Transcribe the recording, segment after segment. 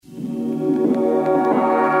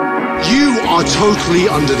are totally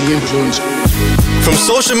under the influence. From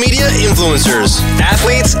social media influencers,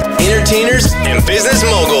 athletes, entertainers, and business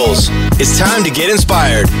moguls, it's time to get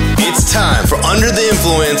inspired. It's time for Under the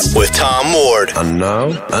Influence with Tom Ward. And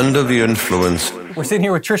now, Under the Influence. We're sitting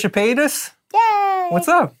here with Trisha Paytas. Yay! What's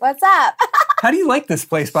up? What's up? How do you like this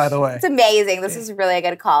place, by the way? It's amazing. This is really a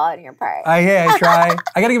good call on your part. I try.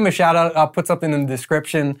 I got to give him a shout out. I'll put something in the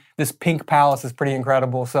description. This Pink Palace is pretty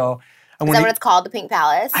incredible. So Is that what it's called, the Pink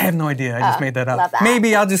Palace? I have no idea. I just made that up. Love that.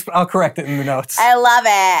 Maybe I'll correct it in the notes. I love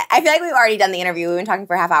it. I feel like we've already done the interview. We've been talking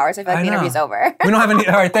for a half hour, so I feel like the interview's over. We don't have any.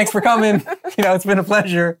 All right, thanks for coming. It's been a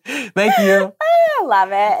pleasure. Thank you. I love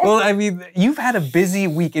it. Well, I mean, you've had a busy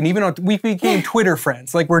week, and even we became Twitter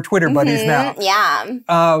friends. Like, we're Twitter buddies now.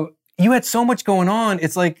 Yeah. You had so much going on.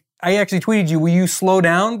 It's like, I actually tweeted you, will you slow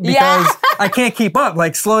down? Because I can't keep up.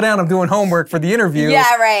 Like, slow down. I'm doing homework for the interview.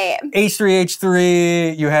 Yeah, right.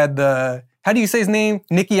 H3H3. You had the, how do you say his name?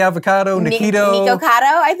 Nikki Avocado? Nikito? Nico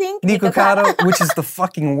Cotto, I think. Nico Cotto, which is the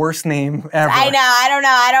fucking worst name ever. I know. I don't know.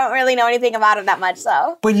 I don't really know anything about it that much,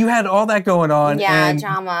 so. But you had all that going on. Yeah, and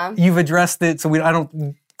drama. You've addressed it, so I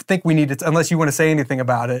don't think we need to, unless you want to say anything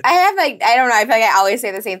about it. I have I don't know. I feel like I always say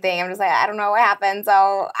the same thing. I'm just like, I don't know what happened. So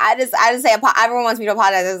I just say, everyone wants me to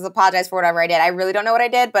apologize. I just apologize for whatever I did. I really don't know what I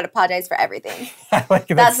did, but apologize for everything. Like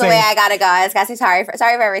That's the way I gotta go. I just gotta say sorry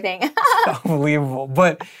for everything. Unbelievable.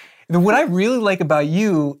 But what I really like about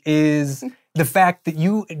you is the fact that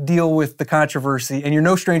you deal with the controversy, and you're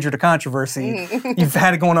no stranger to controversy. You've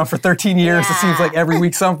had it going on for 13 years. Yeah. It seems like every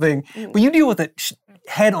week something. But you deal with it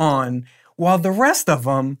head on, while the rest of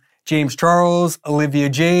them, James Charles, Olivia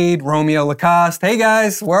Jade, Romeo Lacoste, hey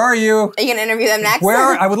guys, where are you? Are you going to interview them next?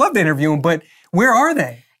 I would love to interview them, but where are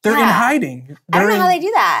they? They're in hiding. I don't know how they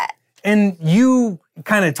do that. And you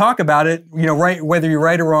kind of talk about it, right? Whether you're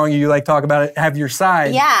right or wrong, you like talk about it, have your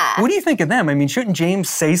side. Yeah. What do you think of them? I mean, shouldn't James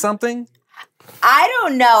say something? I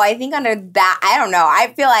don't know. I think under that, I don't know.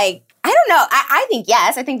 I feel like, I don't know. I think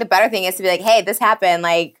yes. I think the better thing is to be like, hey, this happened.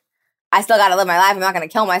 Like, I still got to live my life. I'm not going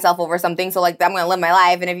to kill myself over something. So, like, I'm going to live my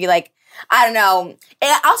life. And if you, like, I don't know.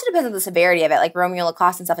 It also depends on the severity of it. Like, Romeo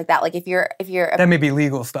Lacoste and stuff like that. Like, if you're that may be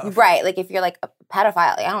legal stuff. Right. Like, if you're, like, a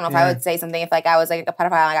pedophile. Like, I don't know if I would say something if, like, I was, like, a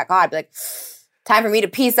pedophile and I got caught. I'd be like, time for me to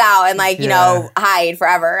peace out and, like, hide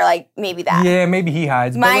forever. Like, maybe that. Yeah, maybe he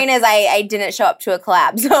hides. Mine is I didn't show up to a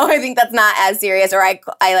collab. So, I think that's not as serious. Or I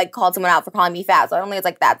like, called someone out for calling me fat. So, I don't think it's,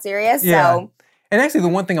 like, that serious. Yeah. So. And actually, the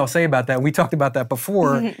one thing I'll say about that, we talked about that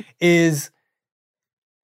before, is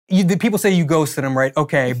the people say you ghosted him, right?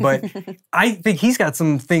 Okay, but I think he's got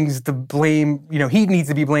some things to blame. He needs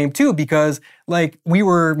to be blamed too, because like we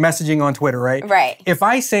were messaging on Twitter, right? Right. If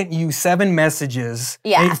I sent you 7 messages,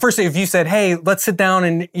 yeah. First, if you said, hey, let's sit down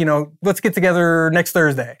and, let's get together next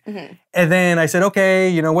Thursday. Mm-hmm. And then I said,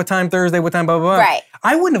 okay, what time Thursday, what time, blah, blah, blah. Right.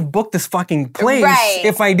 I wouldn't have booked this fucking place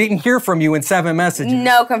if I didn't hear from you in 7 messages.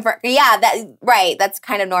 No, confirm. Yeah, right. That's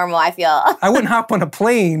kind of normal, I feel. I wouldn't hop on a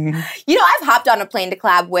plane. I've hopped on a plane to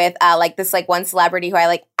collab with this one celebrity who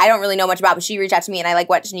I don't really know much about, but she reached out to me and I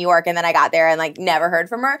went to New York and then I got there and never heard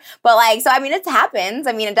from her. But so I mean, it happens.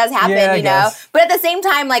 I mean, it does happen, I guess. But at the same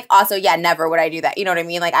time, also, yeah, never would I do that. You know what I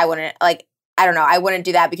mean? I wouldn't I don't know. I wouldn't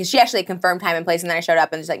do that because she actually confirmed time and place, and then I showed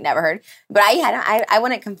up and just never heard. But I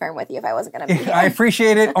wouldn't confirm with you if I wasn't going to be here. I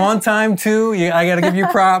appreciate it. On time too. I got to give you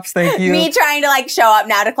props. Thank you. Me trying to show up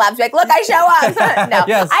now to collabs, be like, look, I show up. No,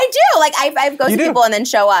 yes. I do. I've ghosted people and then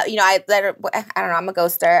show up. I don't know. I'm a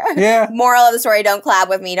ghoster. Yeah. Moral of the story: don't collab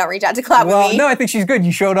with me. Don't reach out to collab with me. No, I think she's good.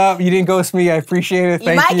 You showed up. You didn't ghost me. I appreciate it. Thank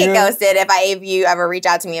you. You might get ghosted if you ever reach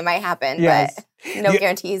out to me. It might happen, yes. but no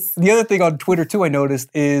guarantees. The other thing on Twitter too, I noticed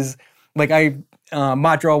is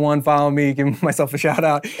Montreal1, follow me, give myself a shout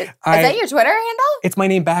out. Is that your Twitter handle? It's my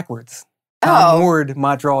name backwards. Tom Ward,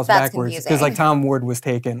 Montreal is backwards. Because Tom Ward was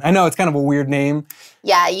taken. I know, it's kind of a weird name.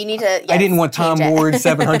 Yeah, you need to. Yes, I didn't want Tom Ward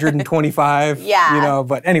 725. Yeah.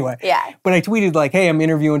 But anyway. Yeah. But I tweeted hey, I'm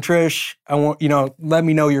interviewing Trish. I want, let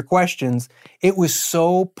me know your questions. It was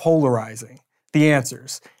so polarizing, the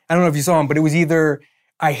answers. I don't know if you saw them, but it was either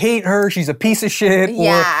I hate her, she's a piece of shit,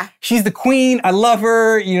 or she's the queen, I love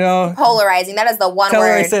her, Polarizing, that is the one Tell word.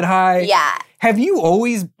 her I said hi. Yeah. Have you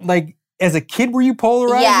always, as a kid, were you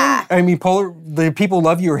polarizing? Yeah. I mean, the people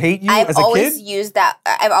love you or hate you as a kid? I've always used that.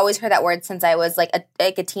 I've always heard that word since I was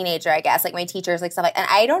a teenager, I guess. My teachers, stuff and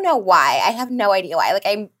I don't know why. I have no idea why.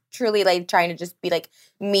 I'm truly trying to just be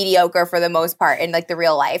mediocre for the most part in the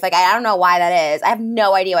real life. I don't know why that is. I have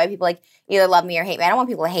no idea why people either love me or hate me. I don't want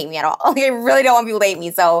people to hate me at all. I really don't want people to hate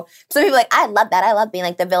me. So some people I love that. I love being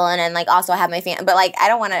the villain and also have my fan. But I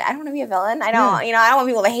don't want to be a villain. I don't. I don't want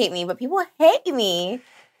people to hate me. But people hate me.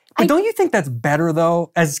 But don't you think that's better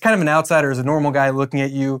though? As kind of an outsider, as a normal guy looking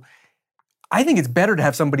at you, I think it's better to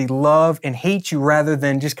have somebody love and hate you rather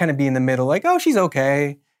than just kind of be in the middle, like, oh, she's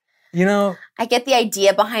okay. You know? I get the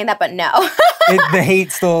idea behind that, but no. The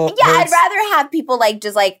hate still Yeah, hurts. I'd rather have people like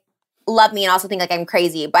just like love me and also think like I'm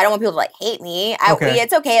crazy, but I don't want people to like hate me.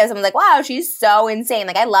 It's okay if someone's like, wow, she's so insane.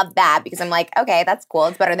 Like I love that because I'm like, okay, that's cool.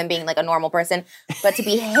 It's better than being like a normal person. But to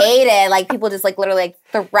be hated, like people just like literally like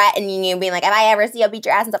threatening you, being like, if I ever see you, I'll beat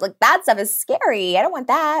your ass and stuff. Like that stuff is scary. I don't want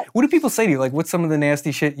that. What do people say to you? Like, what's some of the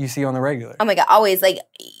nasty shit you see on the regular? Oh my God, always like,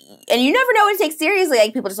 and you never know what to take seriously.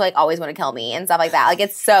 Like people just like always want to kill me and stuff like that. Like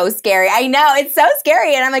it's so scary. I know it's so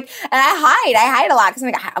scary, and I'm like, and I hide a lot because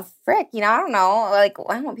I'm like, oh, frick, you know, I don't know. Like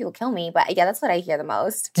I don't want people to kill me, but yeah, that's what I hear the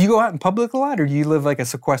most. Do you go out in public a lot, or do you live like a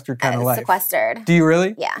sequestered kind of life? Sequestered. Do you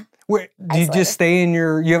really? Yeah. Where do you just stay in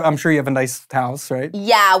your? I'm sure you have a nice house, right?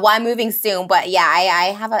 Yeah, well, I'm moving soon, but yeah,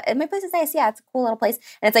 I have my place is nice. Yeah, it's a cool little place,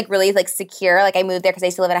 and it's like really like secure. Like I moved there because I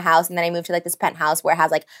used to live in a house, and then I moved to like this penthouse where it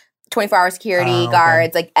has like 24-hour security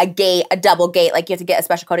guards, like a gate, a double gate. Like you have to get a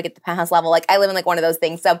special code to get the penthouse level. Like I live in like one of those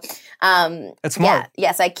things. So, that's smart.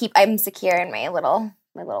 Yeah. So I'm secure in my little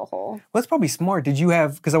hole. Well, that's probably smart. Did you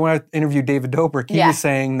have? Because when I interviewed David Dobrik, he was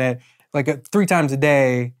saying that like 3 times a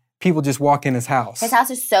day, people just walk in his house. His house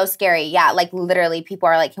is so scary. Yeah, like literally, people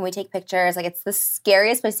are like, "Can we take pictures?" Like it's the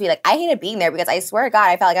scariest place to be. Like I hated being there because I swear to God,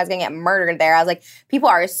 I felt like I was gonna get murdered there. I was like, people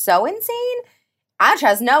are so insane. I don't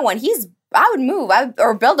trust no one. I would move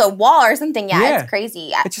or build a wall or something. Yeah, it's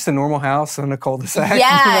crazy. It's just a normal house in a cul-de-sac.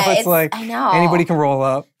 Yeah, you know, it's like I know. Anybody can roll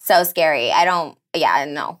up. So scary. No.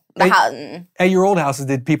 At your old houses,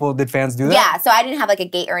 did fans do that? Yeah, so I didn't have like a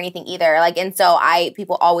gate or anything either. Like, and so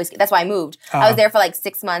people always, that's why I moved. I was there for like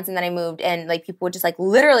 6 months and then I moved and like people would just like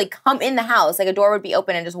literally come in the house. Like a door would be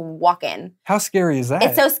open and just walk in. How scary is that?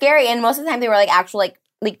 It's so scary. And most of the time they were like actual like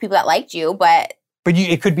people that liked you, but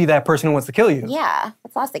it could be that person who wants to kill you. Yeah,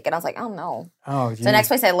 that's what I was thinking. I was like, oh no. Oh, geez. So the next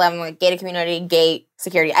place I live, I'm like gated community, gate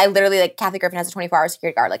security. I literally like Kathy Griffin has a 24-hour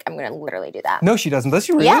security guard. Like I'm gonna literally do that. No, she doesn't. Does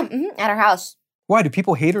she really? Yeah, at her house. Why do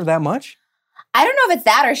people hate her that much? I don't know if it's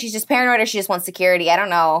that or she's just paranoid or she just wants security. I don't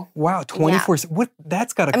know. Wow, 24. Yeah. What?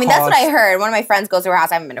 That's got to. I mean, that's what I heard. One of my friends goes to her house.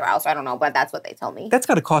 I haven't been to her house, so I don't know, but that's what they told me. That's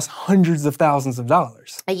got to cost hundreds of thousands of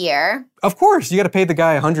dollars a year. Of course, you got to pay the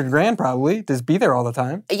guy $100,000 probably to be there all the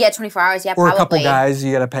time. Yeah, 24 hours. Yeah, or probably. A couple guys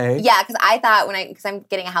you got to pay. Yeah, because I thought because I'm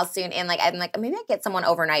getting a house soon, and like I'm like maybe I get someone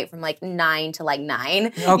overnight from like 9 to like 9.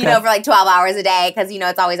 Okay. You know, for like 12 hours a day because you know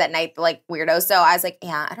it's always at night the like weirdos. So I was like,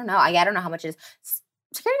 yeah, I don't know. I don't know how much it is.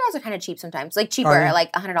 Security guards are kind of cheap sometimes. Like cheaper,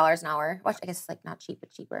 like $100 an hour. Which I guess it's like not cheap,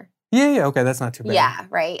 but cheaper. Yeah, okay, that's not too bad. Yeah,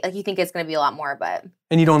 right. Like you think it's going to be a lot more, but...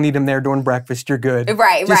 And you don't need them there during breakfast, you're good.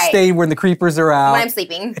 Right. Just stay when the creepers are out. When I'm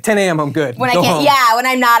sleeping. At 10 a.m., I'm good. When I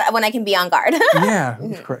can, when I can be on guard. Yeah,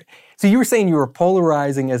 great. So you were saying you were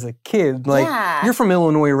polarizing as a kid. Like, you're from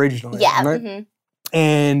Illinois originally, right? Mm-hmm.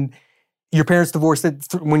 And... Your parents divorced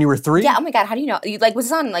when you were 3? Yeah. Oh my God. How do you know? Was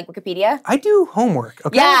this on like Wikipedia? I do homework.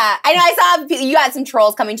 Okay. Yeah. I know. I saw you got some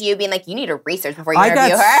trolls coming to you being like, you need to research before you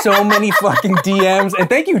interview her. I got so many fucking DMs, and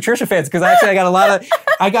thank you, Trisha fans, because actually I got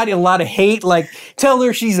a lot of hate. Like, tell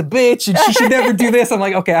her she's a bitch and she should never do this. I'm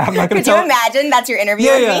like, okay, I'm not going to tell. Could you imagine that's your interview?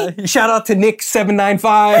 Yeah. Shout out to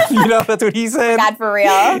Nick795. You know, that's what he said. God, for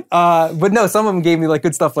real. But no, some of them gave me like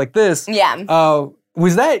good stuff like this. Yeah.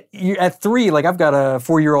 Was that at 3? Like, I've got a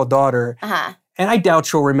 4-year-old daughter. And I doubt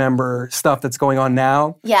she'll remember stuff that's going on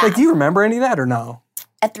now. Yeah. Like, do you remember any of that or no?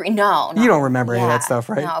 At 3, no. You don't remember any of that stuff,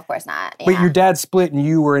 right? No, of course not. Yeah. But your dad split and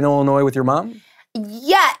you were in Illinois with your mom?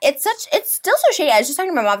 Yeah, it's still so shady. I was just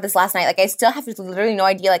talking to my mom this last night. Like, I still have literally no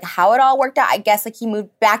idea, like, how it all worked out. I guess, like, he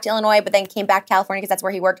moved back to Illinois, but then came back to California because that's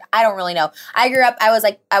where he worked. I don't really know. I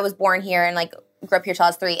was born here and, like, grew up here till I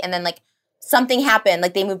was 3. And then, like, something happened.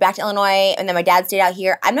 Like, they moved back to Illinois, and then my dad stayed out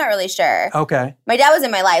here. I'm not really sure. Okay. My dad was in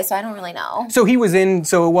my life, so I don't really know. So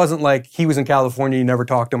it wasn't like he was in California, you never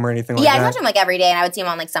talked to him or anything like that? Yeah, I talked to him, like, every day, and I would see him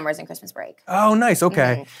on, like, summers and Christmas break. Oh, nice.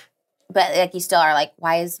 Okay. Mm-hmm. But, like, you still are like,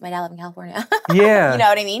 why is my dad live in California? Yeah. You know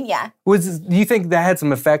what I mean? Yeah. Do you think that had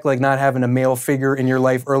some effect, like, not having a male figure in your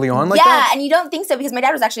life early on like that? Yeah, and you don't think so, because my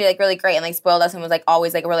dad was actually, like, really great and, like, spoiled us and was, like,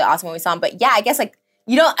 always, like, really awesome when we saw him. But, yeah, I guess, like,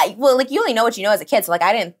 you only know what you know as a kid. So, like,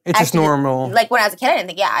 I didn't. It's just normal. Like, when I was a kid, I didn't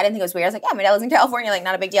think it was weird. I was like, yeah, my dad lives in California, like,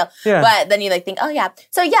 not a big deal. Yeah. But then you, like, think, oh, yeah.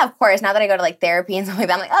 So, yeah, of course, now that I go to, like, therapy and stuff like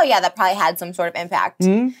that, I'm like, oh, yeah, that probably had some sort of impact.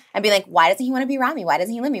 Mm-hmm. I'd be like, why doesn't he want to be around me? Why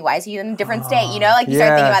doesn't he live me? Why is he in a different state? You know, like, you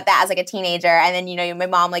start thinking about that as, like, a teenager. And then, you know, my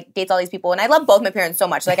mom, like, dates all these people. And I love both my parents so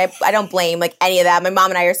much. Like, I don't blame, like, any of that. My mom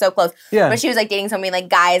and I are so close. Yeah. But she was, like, dating so many, like,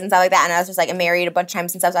 guys and stuff like that. And I was just, like, married a bunch of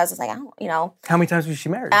times and stuff. So I was just like, I don't, you know. How many times was she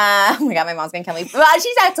married? Oh, my God, my mom's going to kill me. Well,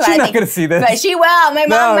 she talks about it. She's I not think. going to see this. But she will. My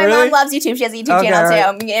mom loves YouTube. She has a YouTube Okay, channel all too. right.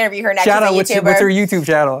 I'm going to interview her next. Shout out. She's a YouTuber. What's her YouTube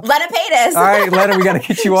channel? Lena Paytas. All right, Lena, we got to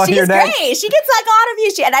get you on here next. She's great. She gets like a lot of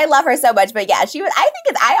views. And I love her so much. But yeah, she was.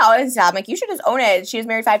 I always tell, I'm like, you should just own it. She was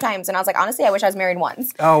married 5 times, and I was like, honestly, I wish I was married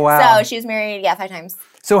once. Oh wow. So she was married, 5 times.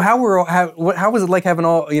 So how was it like having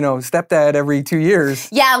all stepdad every 2 years?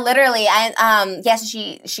 Yeah, literally.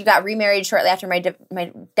 So she got remarried shortly after my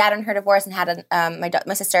dad and her divorce, and had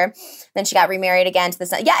my sister. Then she got remarried again to the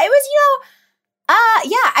son. Yeah, it was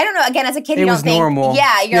I don't know. Again, as a kid, you don't think normal.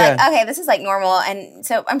 Yeah, you're like, okay, this is like normal, and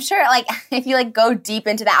so I'm sure like if you like go deep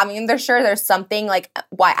into that, I mean, there's something like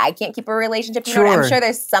why I can't keep a relationship. You know, I'm sure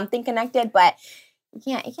there's something connected, but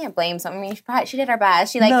you can't blame someone. I mean, she did her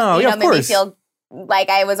best. She made me feel like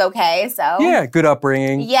I was okay. So yeah, good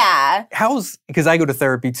upbringing. Yeah. Because I go to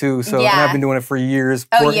therapy too, so and I've been doing it for years.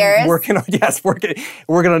 Years? Working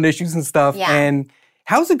on issues and stuff. Yeah. And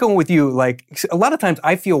how's it going with you? Like a lot of times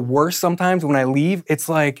I feel worse sometimes when I leave. It's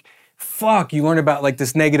like, fuck, you learn about like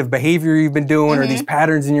this negative behavior you've been doing or these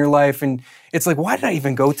patterns in your life, and it's like, why did I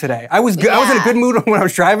even go today? I was good. I was in a good mood when I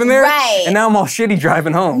was driving there, right? And now I'm all shitty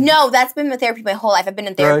driving home. No, that's been with therapy my whole life. I've been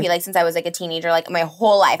in therapy like since I was like a teenager. Like my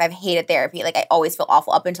whole life, I've hated therapy. Like I always feel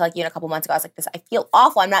awful. Up until like a couple months ago, I was like, I feel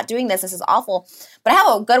awful. I'm not doing this. This is awful. But I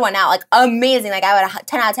have a good one now. Like amazing. Like I would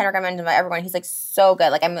 10 out of 10 recommend to everyone. He's like so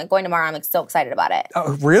good. Like I'm like, going tomorrow. I'm like so excited about it.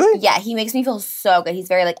 Oh, really? Yeah, he makes me feel so good. He's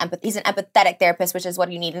very like he's an empathetic therapist, which is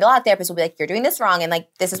what you need. And a lot of therapists will be like, you're doing this wrong, and like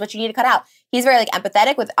this is what you need to cut out. He's very like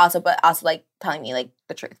empathetic but also like telling me like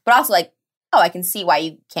the truth, but also like, oh, I can see why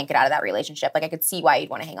you can't get out of that relationship. Like I could see why you'd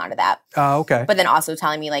want to hang on to that. Oh, okay. But then also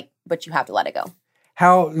telling me like, but you have to let it go.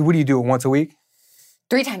 What do you do? Once a week?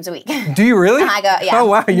 3 times a week. Do you really? I go, yeah. Oh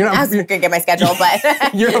wow, I was gonna get my schedule,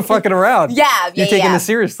 but you're not fucking around. You're taking this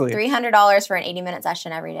seriously. $300 for an 80-minute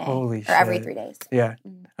session every day. Holy shit. Or every 3 days. Yeah.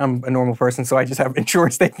 I'm a normal person, so I just have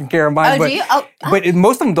insurance taking care of mine. Oh, do you? But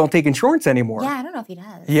most of them don't take insurance anymore. Yeah, I don't know if he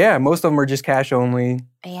does. Yeah, most of them are just cash only.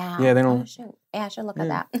 Yeah. Yeah, they don't. Oh, shoot. Yeah, I should look at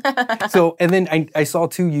that. So, and then I saw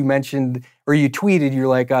too, you mentioned, or you tweeted, you're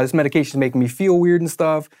like, this medication is making me feel weird and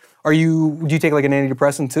stuff. Do you take like an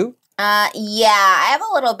antidepressant too? Yeah, I have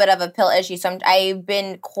a little bit of a pill issue. So I've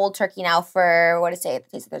been cold turkey now for,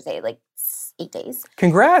 today's Thursday, like 8 days.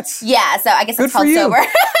 Congrats. Yeah, so I guess Good it's called for you. sober.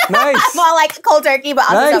 Nice. Well, like cold turkey, but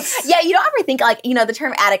also Nice. yeah, you don't ever think like, the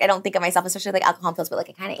term addict, I don't think of myself, especially like alcohol pills, but like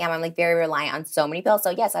I kind of am. I'm like very reliant on so many pills. So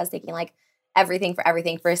yes, I was taking like everything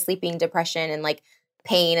for sleeping, depression, and like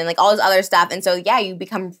pain and like all this other stuff. And so yeah, you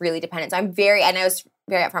become really dependent. So I was very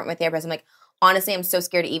upfront with my therapist. I'm like, honestly, I'm so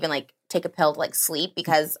scared to even like take a pill to like sleep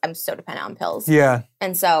because I'm so dependent on pills. Yeah.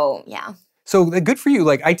 And so, yeah. So good for you.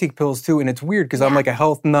 Like I take pills too, and it's weird because I'm like a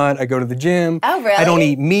health nut. I go to the gym. Oh, really? I don't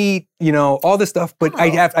eat meat, all this stuff. But I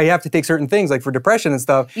have to take certain things like for depression and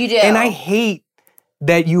stuff. You do. And I hate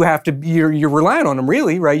that you're relying on them,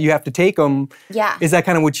 really, right? You have to take them. Yeah. Is that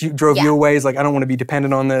kind of what drove you away? Is like, I don't want to be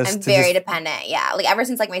dependent on this. I'm very dependent, yeah. Like ever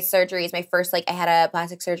since like my surgeries, my first I had a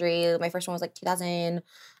plastic surgery. My first one was like 2000.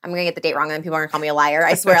 I'm going to get the date wrong and then people are going to call me a liar.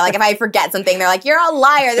 I swear, like if I forget something, they're like, you're a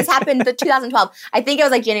liar. This happened in 2012. I think it was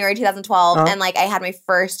like January 2012. And like I had my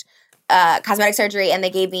first cosmetic surgery and they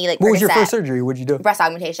gave me like What was your Percocet. first surgery? What'd you do? Breast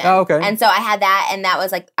augmentation. Oh, okay. And so I had that and that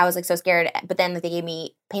was like, I was like so scared. But then like, they gave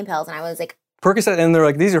me pain pills and I was like, Percocet, and they're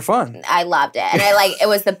like, these are fun. I loved it. And it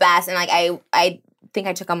was the best. And like, I think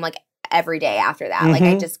I took them like every day after that. Like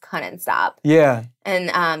I just couldn't stop. Yeah.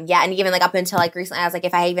 And and even like up until like recently, I was like,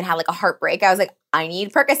 if I even had like a heartbreak, I was like, I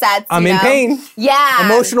need Percocets. I'm in pain. Yeah.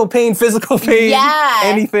 Emotional pain, physical pain. Yeah.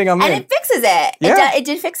 Anything I'm in. And it fixes it. Yeah. It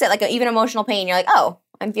did fix it. Like even emotional pain, you're like, oh,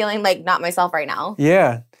 I'm feeling like not myself right now.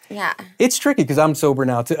 Yeah. Yeah. It's tricky because I'm sober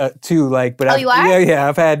now too. Like, but you are? Yeah.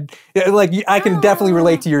 I've had I can definitely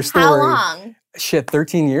relate to your story. How long? Shit,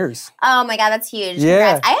 13 years. Oh my God, that's huge.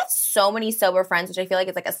 Yeah. Congrats. I have so many sober friends, which I feel like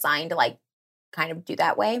it's like a sign to like kind of do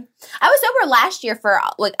that way. I was sober last year for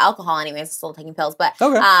like alcohol anyways, still taking pills, but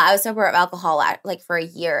Okay. I was sober of alcohol like for a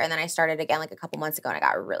year and then I started again like a couple months ago and I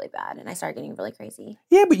got really bad and I started getting really crazy.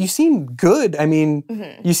 Yeah, but you seem good. I mean,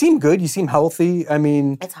 you seem good. You seem healthy. I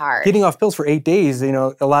mean, It's hard. getting off pills for 8 days,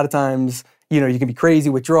 a lot of times, you can be crazy,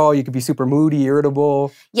 withdrawal, you could be super moody,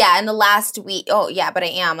 irritable. Yeah, in the last week, but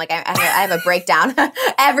I am. Like, I have a breakdown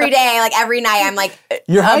every day. Like, every night, I'm like,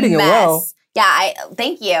 You're hiding it well. Yeah,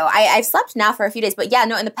 thank you. I've slept now for a few days. But yeah,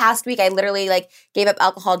 no, in the past week, I literally, like, gave up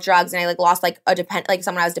alcohol, drugs, and I, like, lost, like,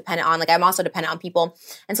 someone I was dependent on. Like, I'm also dependent on people.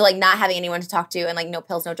 And so, like, not having anyone to talk to and, like, no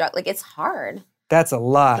pills, no drugs. Like, it's hard. That's a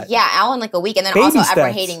lot. Yeah, all in, like, a week. And then Baby also steps. ever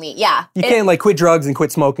hating me. Yeah. You can't like quit drugs and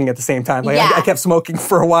quit smoking at the same time. Like Yeah. I kept smoking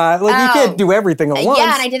for a while. Like you can't do everything at once.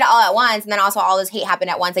 Yeah, and I did it all at once. And then also all this hate happened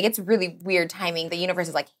at once. Like, it's really weird timing. The universe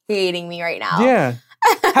is, like, hating me right now. Yeah.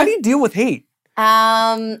 How do you deal with hate?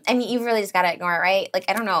 I mean, you really just gotta ignore it, right? Like,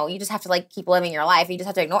 I don't know. You just have to like keep living your life. You just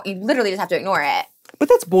have to ignore. You literally just have to ignore it. But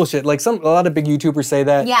that's bullshit. Like a lot of big YouTubers say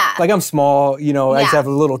that. Yeah. Like I'm small, I just Yeah. have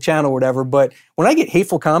a little channel or whatever. But when I get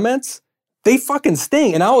hateful comments, they fucking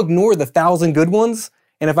sting. And I'll ignore the 1,000 good ones.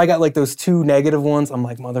 And if I got like those 2 negative ones, I'm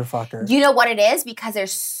like, motherfucker. You know what it is? Because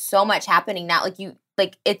there's so much happening now. Like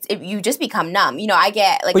you just become numb. I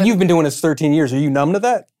get like. But you've been doing this 13 years. Are you numb to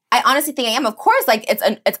that? I honestly think I am. Of course, like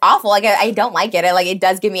it's awful. Like I don't like it. It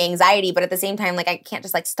does give me anxiety. But at the same time, like I can't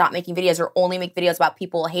just like stop making videos or only make videos about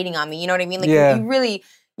people hating on me. You know what I mean? Like Yeah. you really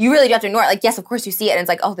do have to ignore it. Like yes, of course you see it and it's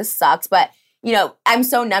like, oh, this sucks. But I'm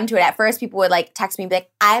so numb to it. At first, people would like text me and be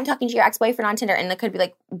like, I'm talking to your ex-boyfriend on Tinder, and it could be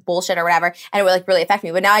like bullshit or whatever, and it would like really affect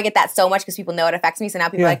me. But now I get that so much because people know it affects me. So now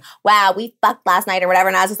people are like, wow, we fucked last night or whatever.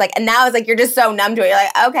 And I was just like, and now it's like you're just so numb to it. You're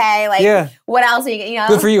like, okay, like what else are you?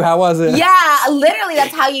 Good for you. How was it? Yeah, literally,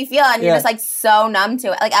 that's how you feel, and you're just like so numb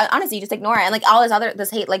to it. Like honestly, you just ignore it, and like all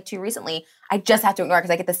this hate, like too recently, I just have to ignore it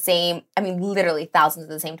because I get the same. I mean, literally thousands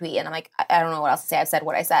of the same tweet, and I'm like, I don't know what else to say. I've said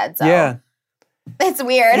what I said. So Yeah. it's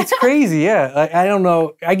weird. It's crazy, yeah. I don't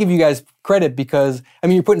know. I give you guys credit because, I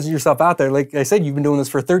mean, you're putting yourself out there. Like I said, you've been doing this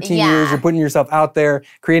for 13 years. You're putting yourself out there,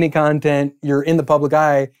 creating content. You're in the public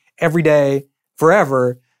eye every day,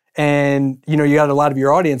 forever. And, you got a lot of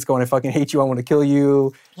your audience going, I fucking hate you. I want to kill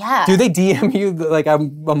you. Yeah. Do they DM you? Like,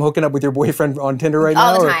 I'm hooking up with your boyfriend on Tinder right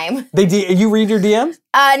now? All the time. You read your DMs?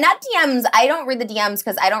 Not DMs. I don't read the DMs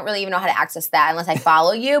because I don't really even know how to access that unless I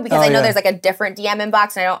follow you because I know there's like a different DM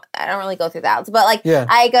inbox and I don't really go through that. But like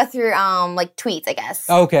I go through like tweets, I guess.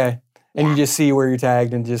 Okay. And you just see where you're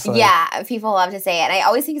tagged and just like... Yeah, people love to say it. And I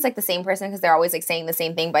always think it's like the same person because they're always like saying the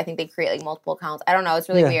same thing, but I think they create like multiple accounts. I don't know. It's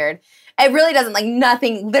really weird. It really doesn't, like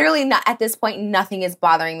nothing, literally not at this point, nothing is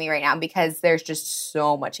bothering me right now because there's just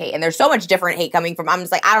so much hate. And there's so much different hate coming from, I'm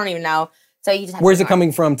just like, I don't even know. So you just have Where's it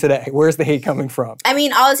coming from today? Where's the hate coming from? I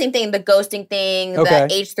mean, all the same thing, the ghosting thing, the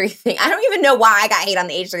H3 thing. I don't even know why I got hate on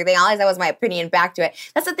the H3 thing. All I said was my opinion back to it.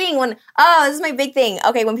 That's the thing when, this is my big thing.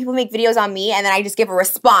 Okay, when people make videos on me and then I just give a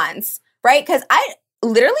response, right? Because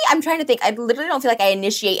I'm trying to think, I literally don't feel like I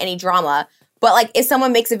initiate any drama. But like if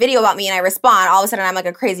someone makes a video about me and I respond, all of a sudden I'm like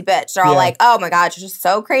a crazy bitch. They're all like, oh my God, you're just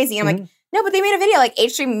so crazy. And I'm like, no, but they made a video. Like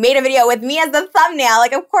H3 made a video with me as the thumbnail.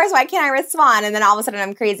 Like, of course, why can't I respond? And then all of a sudden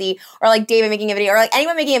I'm crazy. Or like David making a video or like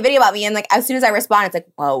anyone making a video about me. And like as soon as I respond, it's like,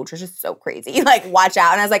 whoa, Trisha's so crazy. Like, watch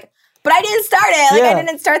out. And I was like, but I didn't start it. Like I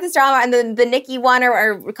didn't start this drama. And then the Nikki one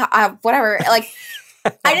or whatever, like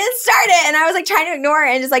I didn't start it. And I was like trying to ignore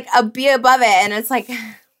it and just like be above it. And it's like...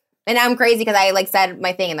 And I'm crazy because I like said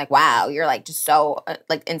my thing and like, wow, you're like just so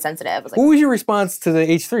like insensitive. I was like, what was your response to the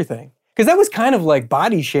H3 thing? Because that was kind of like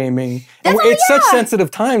body shaming. It's such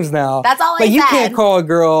sensitive times now. That's all I said. You can't call a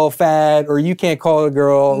girl fat or you can't call a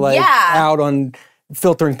girl like out on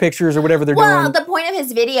filtering pictures or whatever they're doing. Well, the point of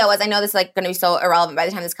his video was, I know this is like going to be so irrelevant by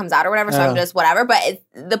the time this comes out or whatever, so I'm just whatever. But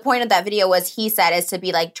the point of that video was he said is to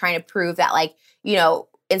be like trying to prove that like,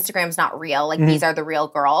 Instagram's not real. Like these are the real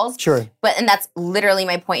girls. Sure. And that's literally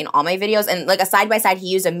my point in all my videos. And like a side by side, he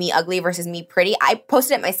used a me ugly versus me pretty. I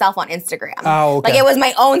posted it myself on Instagram. Oh, okay. Like it was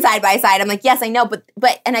my own side by side. I'm like, yes, I know, but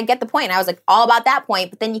and I get the point. I was like all about that point.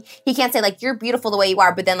 But then he can't say like you're beautiful the way you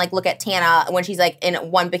are. But then like look at Tana when she's like in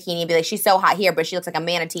one bikini and be like she's so hot here, but she looks like a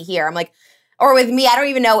manatee here. I'm like. Or with me, I don't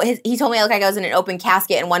even know. He told me I look like I was in an open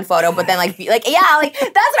casket in one photo, but then like that's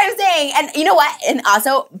what I'm saying. And you know what? And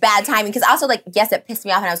also bad timing because also like yes, it pissed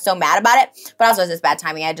me off and I was so mad about it. But also it was just bad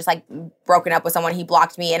timing. I had just like broken up with someone. He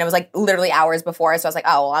blocked me, and it was like literally hours before. So I was like,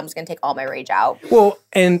 oh, well, I'm just gonna take all my rage out. Well,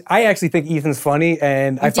 and I actually think Ethan's funny,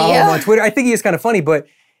 and I follow him on Twitter. I think he is kind of funny, but.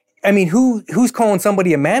 I mean, who's calling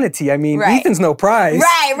somebody a manatee? I mean, Ethan's no prize.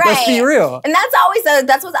 Right. Let's be real. And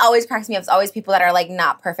that's what always cracks me up. It's always people that are like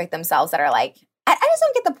not perfect themselves that are like, I just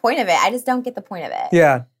don't get the point of it. I just don't get the point of it.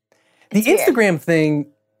 Yeah. It's the weird. Instagram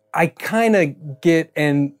thing, I kind of get,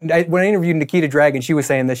 and when I interviewed Nikita Dragon, she was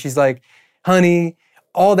saying that she's like, honey,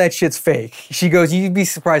 all that shit's fake. She goes, you'd be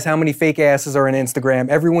surprised how many fake asses are on Instagram.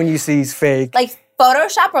 Everyone you see is fake. Like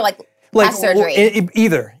Photoshop or like plastic surgery?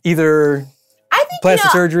 Either. I think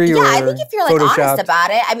plastic surgery or I think if you're like Photoshopped. honest about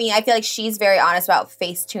it. I mean, I feel like she's very honest about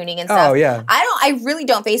face tuning and stuff. Oh yeah. I really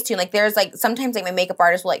don't face tune. Like there's like sometimes like my makeup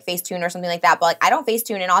artist will like face tune or something like that, but like I don't face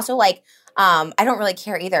tune, and also like I don't really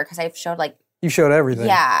care either because I've showed like you showed everything.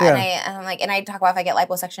 Yeah. And I'm like, and I talk about if I get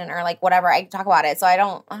liposuction or like whatever, I talk about it. So I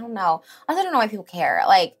don't know. I don't know why people care.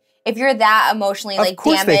 Like if you're that emotionally like of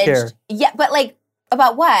course damaged, they care. Yeah, but like.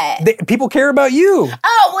 About what? People care about you.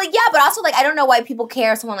 Oh, well, yeah, but also, like, I don't know why people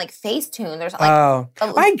care if someone, like, Facetune. There's, like...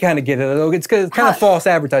 I kind of get it, though. It's kind of false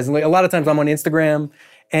advertising. Like, a lot of times I'm on Instagram,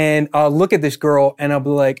 and I'll look at this girl and I'll be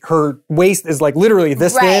like, her waist is like literally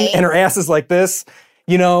this thin and her ass is like this,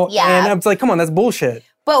 you know? Yeah. And I'm like, come on, that's bullshit.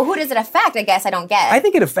 But who does it affect? I guess I don't get. I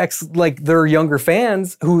think it affects like their younger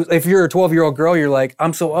fans who, if you're a 12-year-old girl, you're like,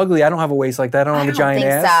 I'm so ugly. I don't have a waist like that. I don't have a giant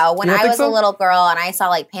ass. So. When I was so? a little girl and I saw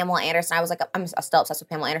like Pamela Anderson, I was like, I'm still obsessed with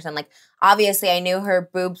Pamela Anderson. Like, obviously I knew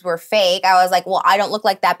her boobs were fake. I was like, well, I don't look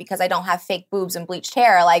like that because I don't have fake boobs and bleached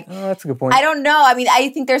hair. Like, oh, that's a good point. I don't know. I mean, I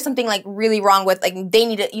think there's something like really wrong with like, they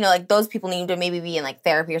need to, you know, like those people need to maybe be in like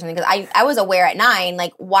therapy or something. Because I was aware at 9,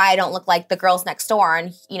 like why I don't look like the girls next door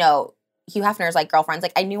and, you know, Hugh Hefner's like girlfriends.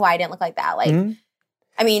 Like I knew why I didn't look like that. Like,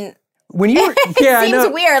 I mean, when you were, it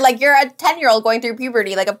seems weird. Like you're a 10-year-old going through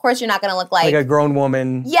puberty. Like of course you're not going to look like a grown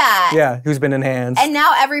woman. Yeah, who's been enhanced. And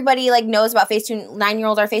now everybody like knows about Facetune.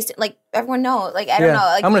 9-year-olds are Facetune. Like everyone knows. Like I don't know.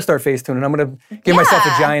 Like, I'm gonna start Facetuning. I'm gonna give myself a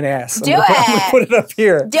giant ass. Do I'm gonna put it up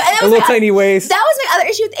here. A little tiny waist. That was my other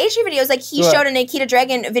issue with H3 videos. Like he showed a Nikita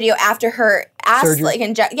Dragon video after her ass surgery. like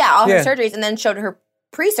all her surgeries, and then showed her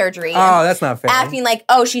pre-surgery. Oh, that's not fair. Acting like,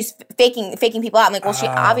 oh, she's faking people out. I'm like, well, she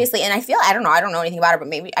obviously, and I don't know anything about her, but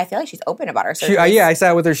maybe I feel like she's open about her surgery. I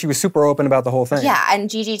sat with her. She was super open about the whole thing. Yeah, and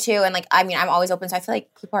Gigi too. And like, I mean, I'm always open, so I feel like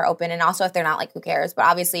people are open. And also, if they're not, like, who cares? But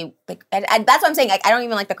obviously, like, and that's what I'm saying. Like, I don't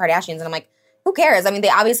even like the Kardashians, and I'm like, who cares? I mean, they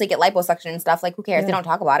obviously get liposuction and stuff. Like, who cares? They don't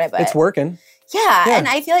talk about it, but it's working. Yeah, and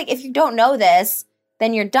I feel like if you don't know this,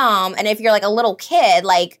 then you're dumb. And if you're like a little kid,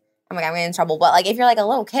 like, oh my God, I'm getting in trouble. But like, if you're like a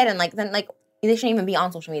little kid and like, then like, they shouldn't even be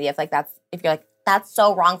on social media if you're like, that's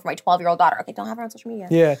so wrong for my 12-year-old daughter. Okay, don't have her on social media.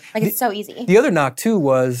 Yeah. Like, it's so easy. The other knock, too,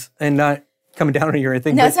 was, and not coming down on you or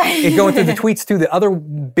anything, No, but it going through the tweets, too, the other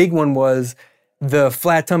big one was the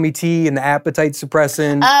flat tummy tea and the appetite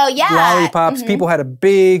suppressant lollipops. People had a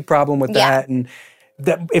big problem with that. And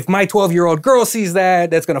that if my 12-year-old girl sees that,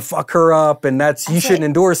 that's going to fuck her up, and you shouldn't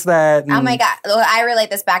endorse that. And oh my God. I relate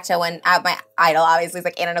this back to when my idol, obviously, is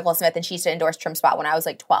like Anna Nicole Smith, and she used to endorse Trim Spot when I was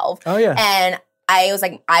like 12. Oh, yeah. And I was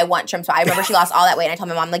like, I want Trim Spot. I remember she lost all that weight, and I told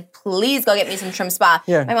my mom, like, please go get me some Trim Spot.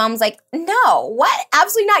 Yeah. My mom was like, no, what?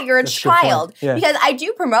 Absolutely not. You're a child. Yeah. Because I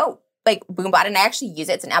do promote like BoomBot, and I actually use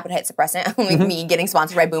it. It's an appetite suppressant. Me getting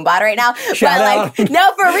sponsored by BoomBot right now. Shout but like, out.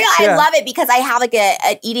 no, for real, I love it because I have like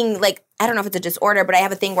a eating, like, I don't know if it's a disorder, but I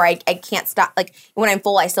have a thing where I can't stop. Like when I'm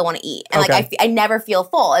full, I still want to eat, and like I never feel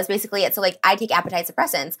full. Is basically it. So like I take appetite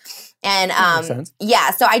suppressants, and yeah.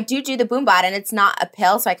 So I do the BoomBot, and it's not a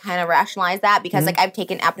pill, so I kind of rationalize that because like I've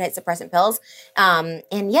taken appetite suppressant pills,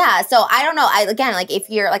 and yeah. So I don't know. Again, like if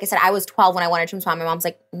you're like I said, I was 12 when I wanted Trim Spot. My mom's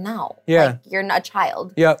like, no, like you're not a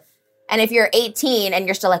child. Yep. And if you're 18 and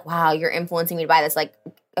you're still like, wow, you're influencing me to buy this, like,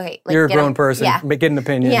 okay. Like, you're a grown person. Yeah. Get an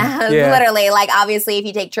opinion. Yeah, literally. Like, obviously, if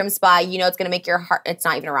you take Trim Spot, you know it's going to make your heart, it's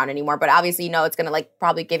not even around anymore, but obviously, you know it's going to, like,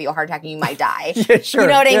 probably give you a heart attack and you might die. Yeah, sure. You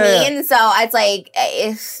know what I mean? Yeah. So it's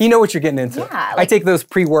like, you know what you're getting into. Yeah, I take those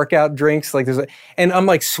pre-workout drinks, like and I'm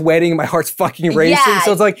like sweating, my heart's fucking racing. Yeah.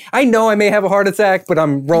 So it's like, I know I may have a heart attack, but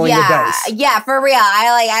I'm rolling the dice. Yeah, for real.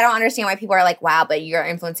 I don't understand why people are like, wow, but you're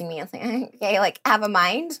influencing me. It's like, okay, like, have a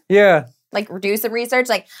mind. Yeah. Like, do some research.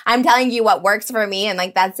 Like, I'm telling you what works for me, and,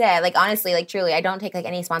 like, that's it. Like, honestly, like, truly, I don't take, like,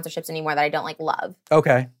 any sponsorships anymore that I don't, like, love.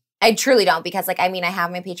 Okay. I truly don't because, like, I mean, I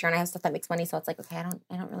have my Patreon, I have stuff that makes money, so it's like, okay, I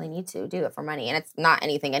don't really need to do it for money. And it's not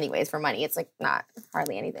anything anyways for money. It's, like, not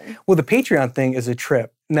hardly anything. Well, the Patreon thing is a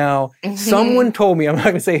trip. Now, someone told me, I'm not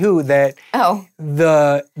going to say who, that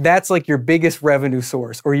that's like your biggest revenue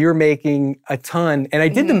source, or you're making a ton. And I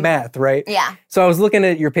did the math, right? Yeah. So I was looking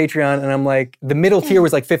at your Patreon, and I'm like, the middle tier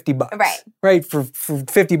was like $50. Right. Right? For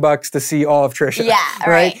 $50 to see all of Trisha. Yeah,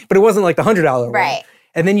 right. But it wasn't like the $100 one. Right.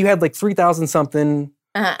 And then you had like 3,000 something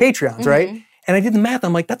Patreons, right? And I did the math.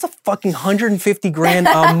 I'm like, that's a fucking $150,000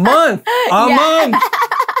 a month. A month.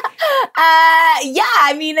 Yeah,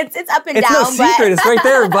 I mean, it's up and it's down. It's no secret. It's right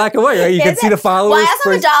there in black and white, right? You can see the followers. Well, I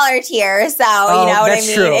also have a dollar tier, so you know what I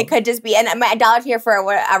mean? True. It could just be, and my dollar tier for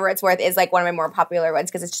whatever it's worth is like one of my more popular ones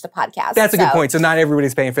because it's just a podcast. That's a good point. So not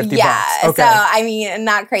everybody's paying $50. Yeah, okay. So I mean,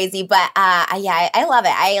 not crazy, but yeah, I love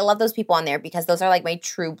it. I love those people on there because those are like my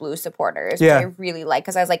true blue supporters, which I really like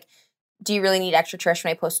because I was like, do you really need extra Trish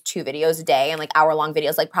when I post 2 videos a day and like hour-long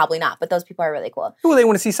videos? Like, probably not, but those people are really cool. Well, they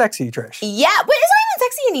want to see sexy Trish. Yeah, but it's not even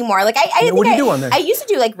sexy anymore. Like, what do you do on there? I used to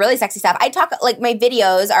do like really sexy stuff. I talk, like, my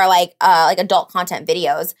videos are like adult content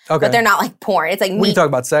videos, but they're not like porn. It's like What do you talk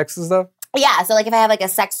about, sex and stuff? Yeah, so like if I have like a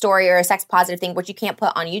sex story or a sex positive thing, which you can't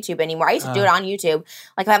put on YouTube anymore. I used to do it on YouTube.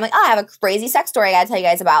 Like if I'm like, oh, I have a crazy sex story I gotta tell you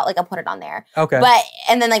guys about, like I'll put it on there. Okay. But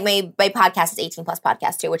and then like my podcast is 18 plus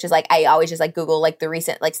podcast too, which is like I always just like Google like the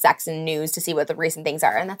recent like sex and news to see what the recent things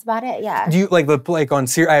are, and that's about it. Yeah. Do you like on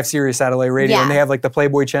I have Sirius Satellite Radio, and they have like the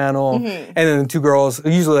Playboy channel, and then the two girls,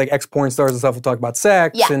 usually like ex-porn stars and stuff, will talk about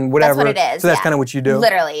sex and whatever. That's what it is. So that's kind of what you do.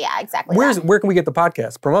 Literally, yeah, exactly. Where can we get the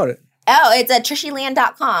podcast? Promote it. Oh, it's at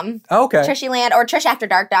trishyland.com. Okay. Trishyland or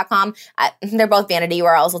trishafterdark.com. They're both vanity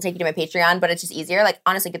URLs. Will take you to my Patreon, but it's just easier. Like,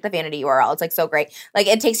 honestly, get the vanity URL. It's, like, so great. Like,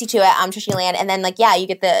 it takes you to it, Trishyland, and then, like, yeah, you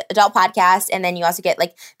get the adult podcast, and then you also get,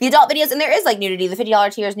 like, the adult videos, and there is, like, nudity. The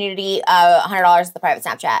 $50 tier is nudity, $100 is the private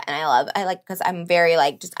Snapchat, and I like, because I'm very,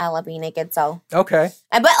 like, I love being naked, so. Okay.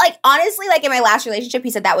 But, like, honestly, like, in my last relationship, he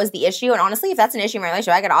said that was the issue, and honestly, if that's an issue in my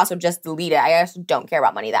relationship, I could also just delete it. I also don't care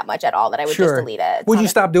about money that much at all that I would just delete it. Would you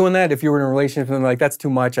stop doing that if you were in a relationship and like, that's too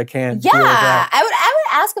much, I can't deal with Yeah, that? I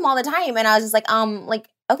would ask him all the time, and I was just like,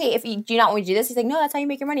 okay, if you do not want me to do this, he's like, no, that's how you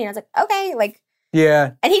make your money, and I was like, okay, like,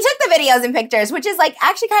 yeah. And he took the videos and pictures, which is like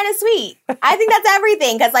actually kind of sweet. I think that's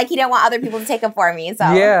everything because like he didn't want other people to take them for me. So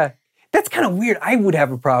yeah, that's kind of weird. I would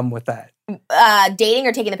have a problem with that. Dating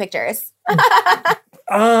or taking the pictures?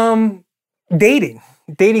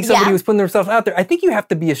 Dating somebody who's putting themselves out there. I think you have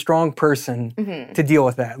to be a strong person to deal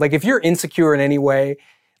with that. Like if you're insecure in any way,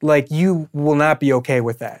 like you will not be okay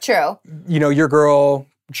with that. True. You know, your girl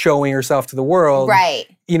showing herself to the world. Right.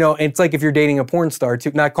 You know, it's like if you're dating a porn star,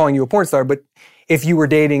 too, not calling you a porn star, but if you were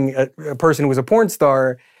dating a person who was a porn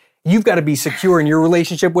star, you've got to be secure in your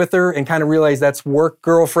relationship with her and kind of realize that's work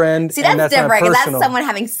girlfriend. See, that's and different because personal. that's someone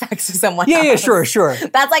having sex with someone else. Yeah, sure.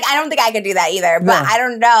 That's like, I don't think I could do that either, but No. I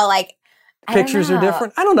don't know, like, Pictures are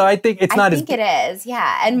different. I don't know. I think it's not I think it is,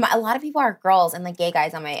 yeah. And a lot of people are girls and like gay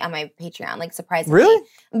guys on my Patreon, like surprisingly. Really?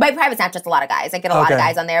 My private Snapchat's a lot of guys. I get a lot of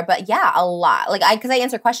guys on there, but yeah, a lot. Like because I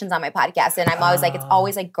answer questions on my podcast, and I'm always like, it's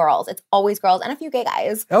always like girls. It's always girls and a few gay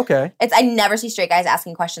guys. Okay. I never see straight guys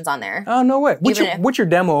asking questions on there. Oh no way. What's your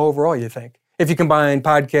demo overall? You think if you combine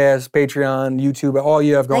podcast, Patreon, YouTube, all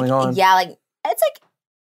you have going on? Yeah, like it's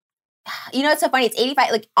like, you know, it's so funny. It's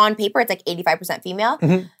 85. Like on paper, it's like 85% female.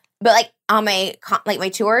 Mm-hmm. But like on my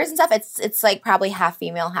tours and stuff, it's like probably half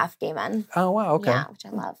female, half gay men. Oh wow, okay. Yeah, which I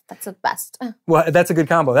love. That's the best. Well, that's a good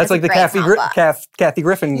combo. That's like the Kathy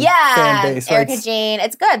Griffin fan base. Erica Jane.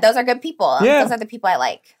 It's good. Those are good people. Yeah. Those are the people I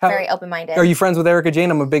like. Very open-minded. Are you friends with Erica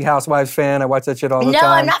Jane? I'm a big Housewives fan. I watch that shit all the time. No,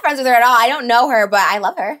 I'm not friends with her at all. I don't know her, but I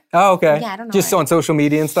love her. Oh, okay. Yeah, I don't know Just her. on social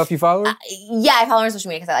media and stuff you follow her? Yeah, I follow her on social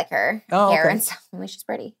media because I like her hair and stuff. I mean, she's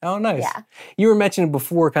pretty. Oh, nice. Yeah. You were mentioning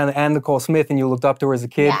before kind of Ann Nicole Smith and you looked up to her as a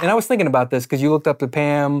kid. Yeah. And I was thinking about this because you looked up to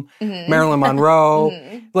Pam, Marilyn Monroe.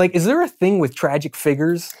 Like, is there a thing with tragic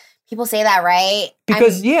figures? People say that, right?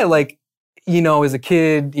 Because, like, you know, as a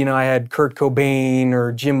kid, you know, I had Kurt Cobain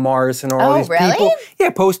or Jim Morrison or all these people.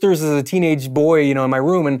 Yeah, posters as a teenage boy, you know, in my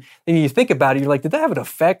room. And then you think about it, you're like, did that have an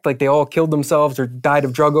effect? Like, they all killed themselves or died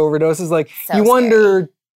of drug overdoses? Like, you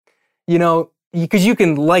wonder, you know, because you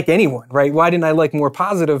can like anyone, right? Why didn't I like more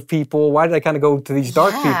positive people? Why did I kind of go to these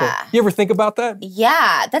dark people? You ever think about that?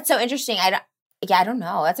 Yeah, that's so interesting. I don't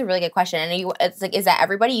know. That's a really good question. And it's like, is that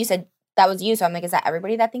everybody? You said that was you, so I'm like, is that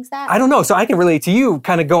everybody that thinks that? I don't know. So I can relate to you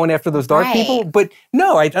kind of going after those dark people. But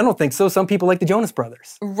no, I don't think so. Some people like the Jonas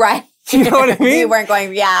Brothers. Right. You know what I mean? We weren't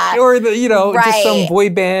going, yeah. Or, just some boy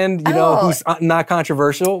band, you know, who's not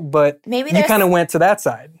controversial. But maybe you kind of went to that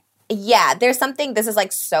side. Yeah, there's something, this is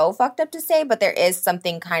like so fucked up to say, but there is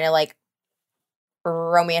something kind of like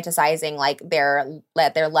romanticizing like their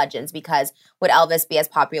legends, because would Elvis be as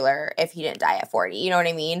popular if he didn't die at 40? You know what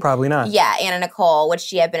I mean? Probably not. Yeah, Anna Nicole, would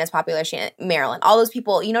she have been as popular? Marilyn, all those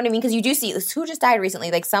people, you know what I mean? Because you do see, who just died recently?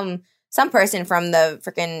 Like some person from the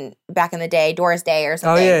freaking back in the day, Doris Day or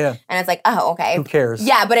something. Oh, yeah. And it's like, oh, okay. Who cares?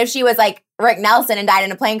 Yeah, but if she was like Rick Nelson and died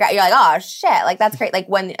in a plane crash, you're like, oh, shit. Like, that's great. Like,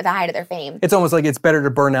 when the height of their fame. It's almost like it's better to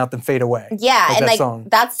burn out than fade away. Yeah, like and that like, song.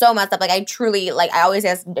 that's so messed up. Like, I truly, like, I always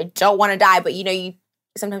ask, I don't want to die, but, you know,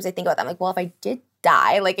 sometimes I think about that. I'm like, well, if I did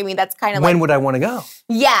die, like, I mean, that's kind of like. When would I want to go?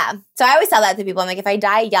 Yeah. So I always tell that to people. I'm like, if I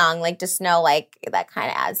die young, like, just know, like, that kind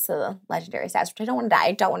of adds to the legendary status, which I don't want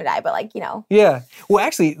to die, but, like, you know. Yeah. Well,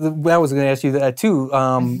 actually, I was going to ask you that, too.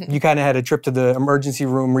 You kind of had a trip to the emergency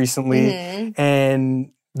room recently,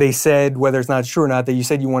 and they said, whether it's not true or not, that you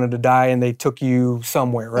said you wanted to die, and they took you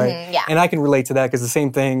somewhere, right? Yeah. And I can relate to that, because the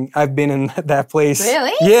same thing, I've been in that place.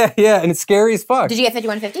 Really? Yeah, and it's scary as fuck. Did you get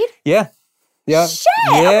 5150'd? Yeah. Yeah. Shit.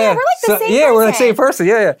 Yeah. Okay, we're like the same person. Yeah, we're like the same person.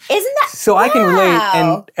 Yeah. Isn't that so? I can relate,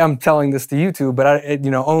 and I'm telling this to you too, but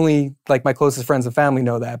only like my closest friends and family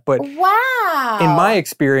know that. But wow. In my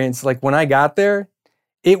experience, like when I got there,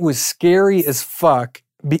 it was scary as fuck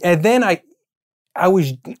And then I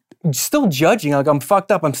was still judging. Like, I'm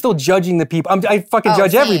fucked up. I'm still judging the people. I fucking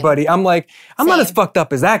judge same. everybody. I'm like, I'm not Same. as fucked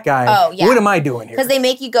up as that guy. Oh, yeah. What am I doing here? Because they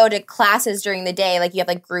make you go to classes during the day, like you have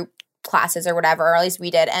like group classes or whatever, or at least we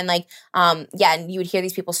did. And like, and you would hear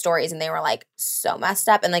these people's stories and they were like so messed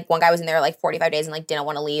up. And like one guy was in there like 45 days and like didn't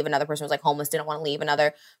want to leave. Another person was like homeless, didn't want to leave.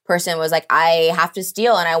 Another person was like, I have to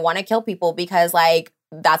steal and I want to kill people because like,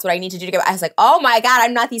 that's what I need to do to get. I was like, oh my God,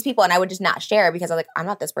 I'm not these people. And I would just not share because I was like, I'm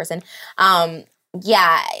not this person.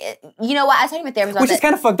 Yeah, you know what? I was talking to my therapist about Which is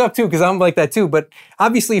kind of fucked up too, because I'm like that too. But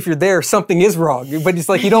obviously, if you're there, something is wrong. But it's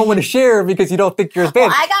like you don't want to share because you don't think you're as bad.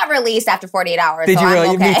 Well, I got released after 48 hours. Did so you really?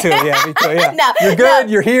 I'm okay. Me too. Yeah, me too. Yeah. No, you're good.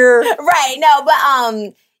 You're here. Right.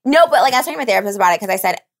 No, but like I was talking to my therapist about it because I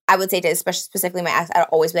said I would say to specifically my ex, I'd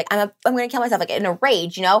always be like, I'm going to kill myself, like in a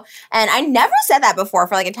rage, you know. And I never said that before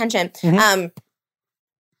for like attention. Mm-hmm.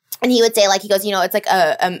 And he would say like, he goes, you know, it's like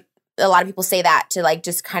a lot of people say that to like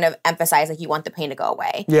just kind of emphasize like you want the pain to go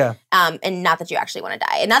away. Yeah. And not that you actually want to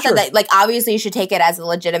die. And not Sure. that like obviously you should take it as a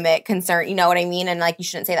legitimate concern, you know what I mean? And like you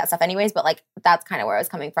shouldn't say that stuff anyways, but like that's kind of where I was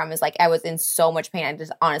coming from is like I was in so much pain. I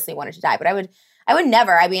just honestly wanted to die. But I would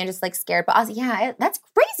never. I mean, I'm just like scared. But I was like, yeah, that's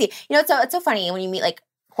crazy. You know, it's so funny when you meet like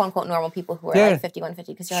quote unquote normal people who are like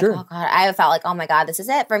 5150 because you're Sure. like, oh God, I felt like, oh my God, this is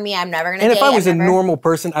it for me. I'm never gonna And date. if I was a normal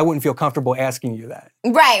person, I wouldn't feel comfortable asking you that.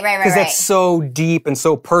 Right. Because that's so deep and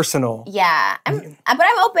so personal. Yeah. But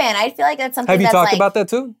I'm open. I feel like that's something Have you that's talked like, about that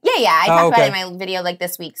too? Yeah. I talked okay. about it in my video like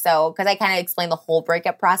this week. So, because I kind of explained the whole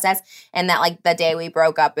breakup process and that like the day we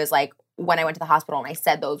broke up is like when I went to the hospital and I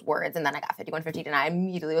said those words and then I got 5150 and I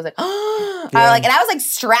immediately was like, oh, Yeah. and I was like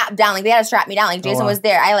strapped down. Like they had to strap me down. Like Jason was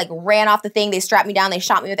there. I like ran off the thing. They strapped me down. They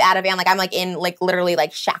shot me with Ativan. Like I'm like in like literally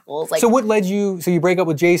like shackles. Like so what led you, so you break up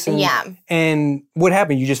with Jason. Yeah. And what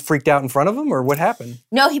happened? You just freaked out in front of him or what happened?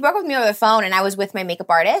 No, he broke up with me over the phone and I was with my makeup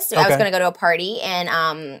artist. I was Okay. going to go to a party and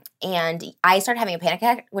I started having a panic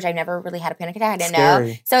attack, which I never really had a panic attack. I didn't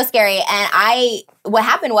know. So scary. And what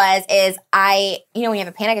happened was you know, when you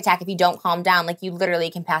have a panic attack, if you don't calm down, like you literally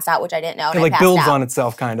can pass out, which I didn't know. And It I like passed builds out. on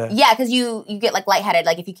itself kind of. Yeah, because you get like lightheaded,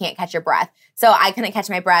 like if you can't catch your breath. So I couldn't catch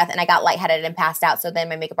my breath and I got lightheaded and passed out. So then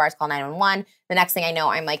my makeup artist called 911. The next thing I know,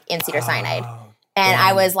 I'm like in cedar cyanide. And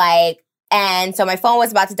I was like, and so my phone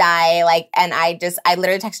was about to die, like, and I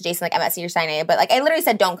literally texted Jason, like, I'm at Cedar Sinai, but, like, I literally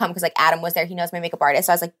said, don't come, because, like, Adam was there, he knows my makeup artist,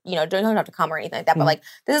 so I was like, you know, don't have to come or anything like that, but, like,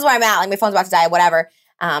 this is where I'm at, like, my phone's about to die, whatever,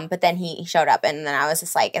 but then he showed up, and then I was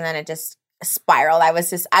just like, and then it just spiraled. I was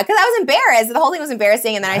just, because I was embarrassed, the whole thing was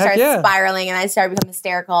embarrassing, and then I started spiraling, and I started becoming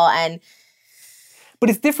hysterical, and... But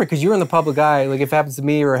it's different, because you're in the public eye, like, if it happens to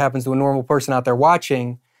me, or it happens to a normal person out there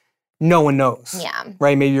watching, no one knows. Yeah.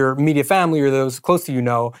 Right? Maybe your immediate family, or those close to you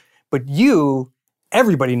know, but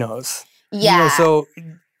everybody knows. Yeah. You know, so,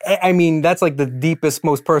 I mean, that's like the deepest,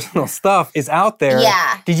 most personal stuff is out there.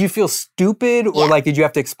 Yeah. Did you feel stupid or like, did you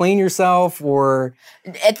have to explain yourself or?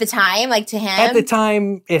 At the time, like to him? At the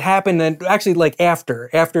time it happened and actually like after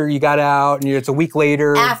you got out and it's a week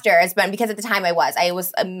later. After, it's been, because at the time I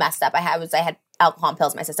was messed up. I had alcohol and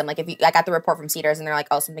pills in my system. Like I got the report from Cedars and they're like,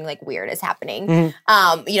 oh, something like weird is happening.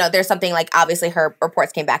 Mm-hmm. You know, there's something like, obviously her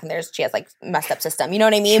reports came back and she has like messed up system. You know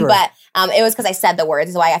what I mean? Sure. But it was because I said the words,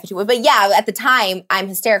 is why I got But yeah, at the time I'm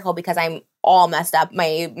hysterical because I'm all messed up.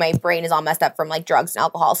 My brain is all messed up from like drugs and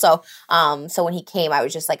alcohol. So so when he came, I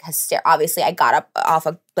was just like hysterical. Obviously I got up off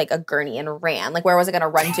a gurney and ran. Like where was I going to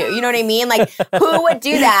run to? You know what I mean? Like who would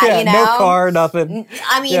do that? Yeah, you know? No car, nothing.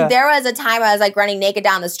 I mean, there was a time I was like running naked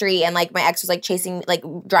down the street and like my ex was like chasing, like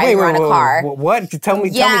driving around a car. What? Tell me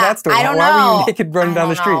that story. I don't Why know. were you naked running down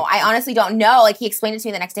the street? I honestly don't know. Like he explained it to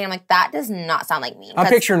me the next day and I'm like, that does not sound like me. I'm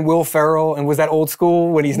picturing Will Ferrell, and was that old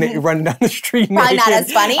school when he's running down the street Probably naked? not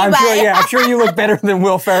as funny, I'm but sure, I'm sure you look better than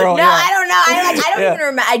Will Ferrell. No, yeah. I don't know. I don't even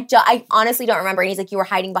remember. I honestly don't remember. And he's like, you were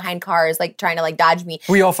hiding behind cars, like trying to like dodge me.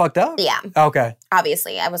 Were you all fucked up? Yeah. Okay.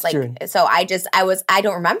 Obviously, I was like, Sure. so I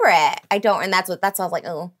don't remember it. I don't, and that's why I was like,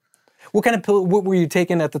 oh. What kind of pill? What were you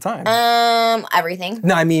taking at the time? Everything.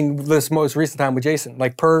 No, I mean this most recent time with Jason,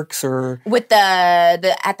 like perks or With the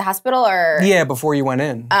at the hospital or before you went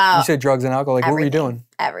in. You said drugs and alcohol. Like what were you doing?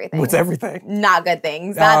 Everything. What's everything? Not good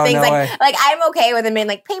things. Not things no way. like I'm okay with them being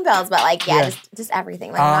like pain pills, but like just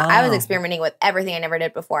everything. Like I was experimenting with everything I never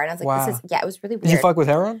did before, and I was like, this is it was really weird. Did you fuck with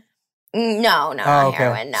heroin? No, not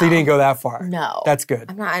heroin. No. So you didn't go that far. No, that's good.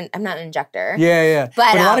 I'm not an injector. Yeah.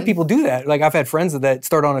 But a lot of people do that. Like I've had friends that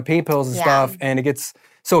start on pain pills and stuff, and it gets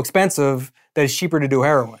so expensive that it's cheaper to do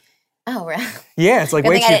heroin. Oh, really? Yeah, it's like good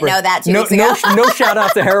way thing cheaper. I didn't know that 2 weeks ago. No shout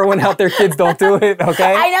out to heroin out there, kids. Don't do it.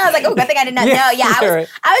 Okay. I know. I was like, oh, good thing I did not know. Yeah, I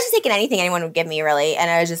was just taking anything anyone would give me, really,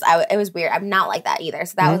 and I was just, it was weird. I'm not like that either.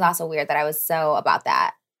 So that was also weird that I was so about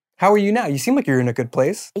that. How are you now? You seem like you're in a good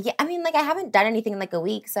place. Yeah, I mean, like, I haven't done anything in like a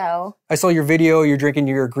week, so. I saw your video. You're drinking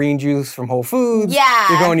your green juice from Whole Foods. Yeah.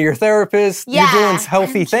 You're going to your therapist. Yeah. You're doing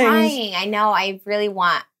healthy I'm things. Trying. I know. I really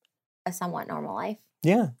want a somewhat normal life.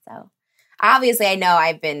 Yeah. So, obviously, I know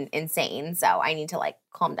I've been insane, so I need to like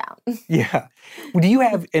calm down. Yeah. Well, do you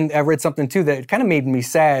have, and I read something too that kind of made me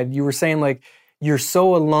sad. You were saying like, you're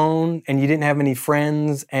so alone and you didn't have any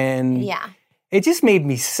friends, and Yeah. it just made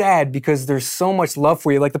me sad because there's so much love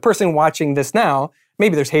for you. Like the person watching this now,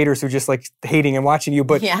 maybe there's haters who just like hating and watching you,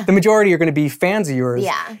 but Yeah. the majority are going to be fans of yours.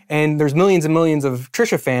 Yeah. And there's millions and millions of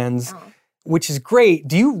Trisha fans, which is great.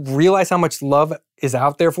 Do you realize how much love is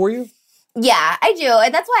out there for you? Yeah, I do.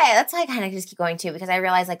 And that's why I kind of just keep going too, because I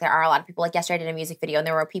realize like there are a lot of people. Like yesterday I did a music video and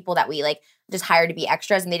there were people that we like just hired to be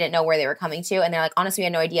extras and they didn't know where they were coming to. And they're like, honestly, we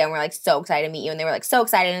had no idea. And we're like so excited to meet you. And they were like so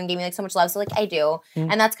excited and gave me like so much love. So like I do.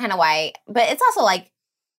 And that's kind of why, but it's also like,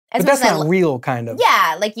 as But much that's as not real, kind of.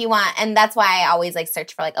 yeah, like you want, and that's why I always like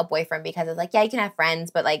search for like a boyfriend, because it's like, yeah, you can have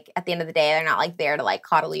friends, but like at the end of the day, they're not like there to like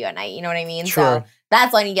coddle you at night. You know what I mean? Sure. So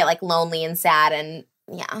that's when you get like lonely and sad and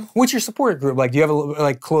yeah. What's your support group? Like, do you have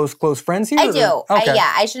like close friends here? I do. Or? Okay.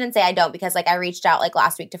 I shouldn't say I don't, because like I reached out like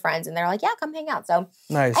last week to friends and they're like, yeah, come hang out. So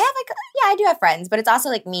Nice. I have like, yeah, I do have friends, but it's also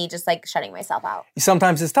like me just like shutting myself out.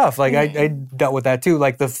 Sometimes it's tough. Like I dealt with that too.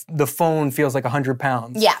 Like the phone feels like 100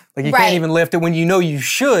 pounds. Yeah. Like you right. can't even lift it when you know you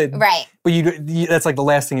should. Right. But that's like the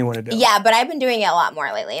last thing you want to do. Yeah, but I've been doing it a lot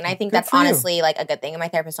more lately, and I think Good that's for you. honestly like a good thing. And my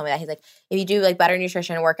therapist told me that he's like, if you do like better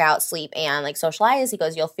nutrition, workout, sleep, and like socialize, he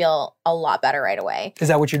goes, you'll feel a lot better right away. Is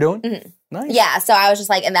that what you're doing? Nice. Yeah, so I was just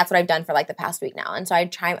like, and that's what I've done for like the past week now. And so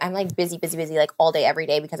I'm like busy like all day, every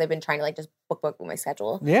day, because I've been trying to like just book my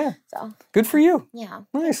schedule. Yeah. So Good for you. yeah.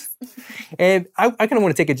 Nice. And I kind of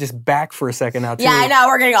want to take it just back for a second now too. Yeah, I know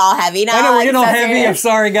we're getting all heavy now. I know we're like, getting all so heavy. serious. I'm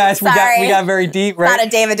sorry, guys. We Sorry. got very deep, right? Not a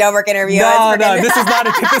David Dobrik interview. No, It's freaking-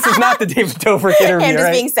 this is not the David Dobrik interview. him just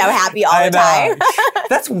right? being so happy all I the time. know.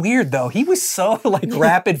 That's weird though. He was so like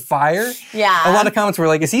rapid fire. Yeah. A lot of comments were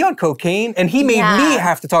like, "Is he on cocaine?" And he made me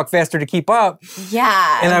have to talk faster to keep up.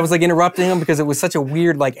 Yeah. And I was like interrupting him because it was such a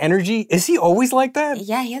weird like energy. Is he always like that?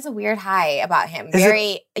 Yeah, he has a weird high about him. Is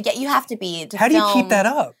Yeah, you have to be to How do you film. keep that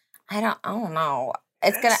up? I don't know.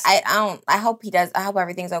 It's gonna. I hope he does. I hope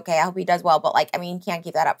everything's okay. I hope he does well. But like, I mean, he can't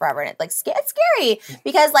keep that up forever. And it's like it's scary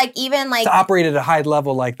because like even like To operate at a high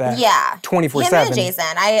level like that. yeah, 24/7. Him and Jason.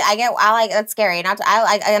 I like that's scary. Not to,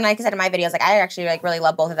 and like I said in my videos, like I actually like really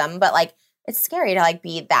love both of them. But like it's scary to like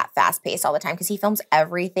be that fast paced all the time because he films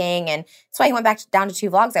everything, and that's why he went back down to 2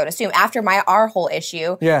 vlogs. I would assume after our whole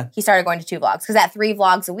issue, Yeah. he started going to 2 vlogs because at 3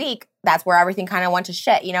 vlogs a week, that's where everything kind of went to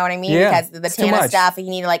shit. You know what I mean? Yeah, Because the it's too Tana much. stuff, he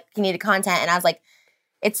needed content, and I was like,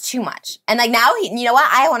 it's too much. And like now, you know what?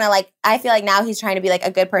 I feel like now he's trying to be like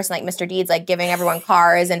a good person, like Mr. Deeds, like giving everyone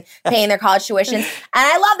cars and paying their college tuitions. And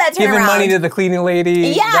I love that turnaround. Giving money to the cleaning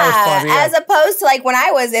lady. Yeah, That was fun, yeah. as opposed to like when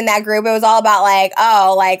I was in that group, it was all about like,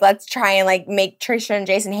 oh, like let's try and like make Trisha and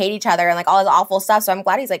Jason hate each other and like all this awful stuff. So I'm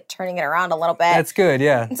glad he's like turning it around a little bit. That's good,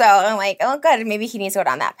 yeah. So I'm like, oh, good. Maybe he needs to go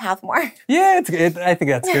down that path more. Yeah, I think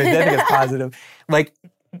that's good. I think it's positive. Like,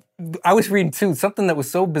 I was reading too, something that was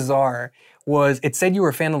so bizarre was it said you were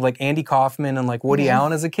a fan of like Andy Kaufman and like Woody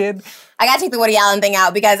Allen as a kid. I gotta take the Woody Allen thing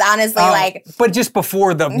out because honestly, like, But just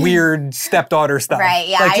before the weird stepdaughter stuff. Right,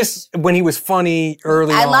 yeah, Like just when he was funny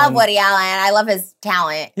early I on. love Woody Allen. I love his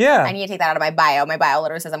talent. Yeah. I need to take that out of my bio. My bio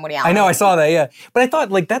literally says I'm Woody Allen. I know, I saw that, yeah. But I thought,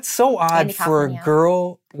 like, that's so odd Andy for Kaufman, a yeah.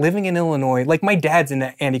 girl living in Illinois. Like, my dad's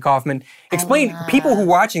into Andy Kaufman. Explain, people who are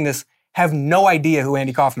watching this have no idea who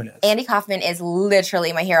Andy Kaufman is. Andy Kaufman is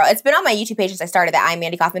literally my hero. It's been on my YouTube page since I started that I'm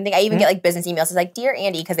Andy Kaufman thing. I even get like business emails. It's like, dear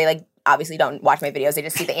Andy, because they like obviously don't watch my videos. They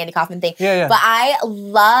just see the Andy Kaufman thing. Yeah, yeah. But I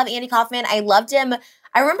love Andy Kaufman. I loved him.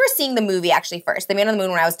 I remember seeing the movie actually first, The Man on the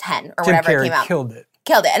Moon, when I was 10 or Jim whatever it Carrey came out. killed it.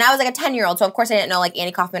 Killed it. And I was like a 10-year-old, so of course I didn't know like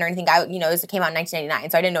Andy Kaufman or anything. It came out in 1999,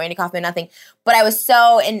 so I didn't know Andy Kaufman, nothing. But I was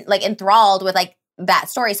so enthralled with like that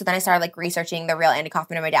story. So then I started like researching the real Andy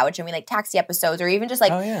Kaufman, and my dad would show me like Taxi episodes or even just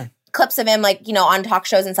like Oh, yeah. clips of him like, on talk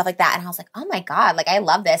shows and stuff like that. And I was like, oh my God, like I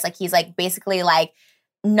love this. Like he's like basically like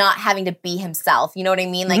not having to be himself. You know what I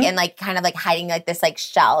mean? Like, and like kind of like hiding like this like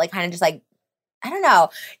shell, like kind of just like, I don't know.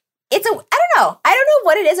 I don't know. I don't know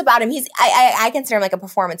what it is about him. I consider him like a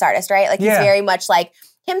performance artist, right? Like he's Yeah. very much like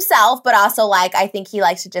himself, but also like, I think he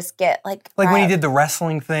likes to just get like When he did the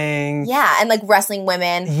wrestling thing. yeah. And like wrestling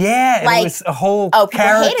women. Yeah, and Like, it was a whole people hated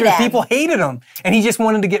character. him. People hated him. And he just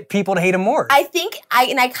wanted to get people to hate him more. I think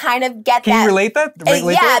I kind of get Can that. you relate that? Relate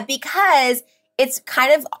to Yeah, it? because it's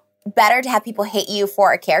kind of better to have people hate you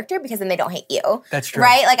for a character because then they don't hate you. That's true.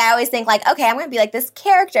 Right? Like, I always think, like, okay, I'm going to be like this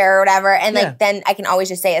character or whatever. And, like, then I can always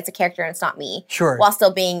just say it's a character and it's not me. Sure. While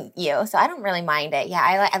still being you. So I don't really mind it. Yeah,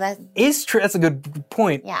 I like. That's a good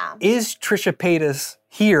point. Yeah. Is Trisha Paytas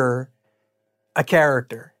here a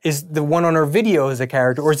character? Is the one on her videos a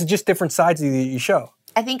character? Or is it just different sides of you that you show?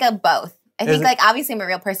 I think of both. I think, like, obviously I'm a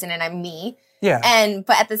real person and I'm me. Yeah.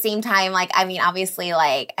 But at the same time, like, I mean, obviously,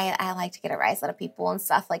 like, I like to get a rise out of people and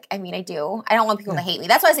stuff. Like, I mean, I do. I don't want people to hate me.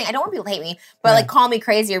 That's why I was saying I don't want people to hate me. But, like, call me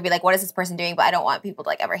crazy or be like, what is this person doing? But I don't want people to,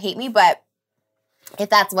 like, ever hate me. But if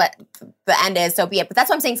that's what the end is, so be it. But that's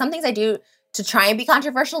what I'm saying. Some things I do to try and be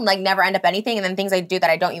controversial and, like, never end up anything. And then things I do that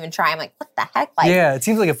I don't even try, I'm like, what the heck? Like, yeah, it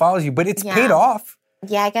seems like it follows you. But it's paid off.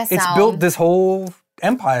 Yeah, I guess so. It's built this whole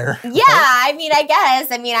empire. Yeah, I mean, I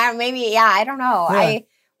guess. I mean, I don't know. Yeah.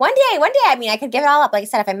 One day, I mean, I could give it all up. Like I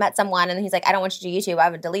said, if I met someone and he's like, I don't want you to do YouTube, I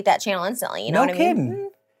would delete that channel instantly. You know what I mean? No kidding.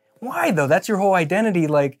 Why, though? That's your whole identity.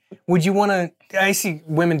 Like, would you want to... I see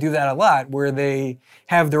women do that a lot, where they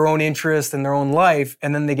have their own interest and their own life,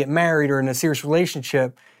 and then they get married or in a serious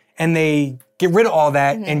relationship, and they get rid of all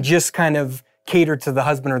that and just kind of cater to the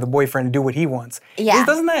husband or the boyfriend and do what he wants. Yeah.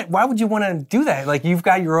 Why would you want to do that? Like, you've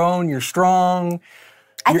got your own, you're strong...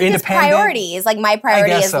 I think it's priorities. Like, my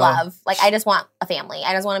priority is love. Like, I just want a family.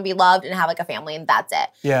 I just want to be loved and have, like, a family, and that's it.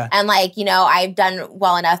 Yeah. And, like, you know, I've done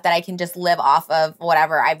well enough that I can just live off of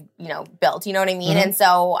whatever I've, you know, built. You know what I mean? And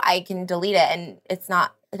so I can delete it, and it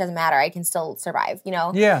doesn't matter. I can still survive, you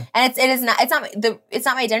know? Yeah. And it's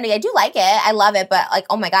not my identity. I do like it. I love it. But, like,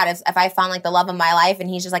 oh my God, if I found, like, the love of my life and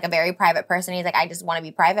he's just, like, a very private person, he's like, I just want to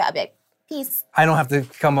be private, I'd be like, peace. I don't have to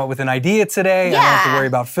come up with an idea today. Yeah. I don't have to worry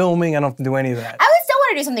about filming. I don't have to do any of that. I would still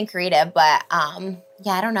want to do something creative, but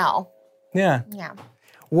yeah, I don't know. Yeah. Yeah.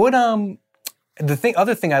 What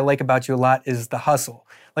other thing I like about you a lot is the hustle.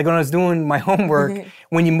 Like, when I was doing my homework,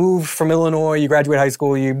 when you moved from Illinois, you graduate high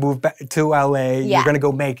school, you moved back to LA, you're gonna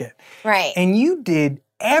go make it. Right. And you did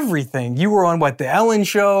everything. You were on the Ellen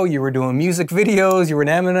Show, you were doing music videos, you were in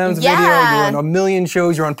Eminem's video, you were on a million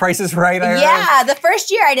shows, you were on Price is Right, I heard. Yeah, the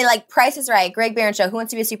first year I did, like, Price is Right, Greg Barron Show, Who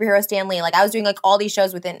Wants to Be a Superhero, Stan Lee. Like, I was doing, like, all these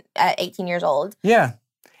shows within 18 years old. Yeah.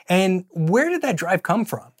 And where did that drive come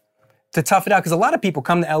from to tough it out? Because a lot of people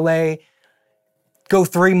come to LA, go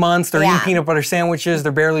 3 months, they're eating peanut butter sandwiches,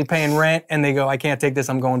 they're barely paying rent, and they go, I can't take this,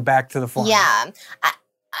 I'm going back to the farm. Yeah.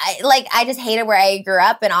 I just hated where I grew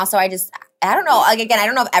up, and also I don't know. Like, again, I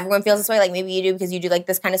don't know if everyone feels this way. Like, maybe you do because you do, like,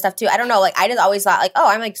 this kind of stuff too. I don't know. Like, I just always thought, like, oh,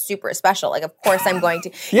 I'm, like, super special. Like, of course I'm going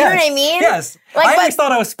to. You know what I mean? Yes. Like, I always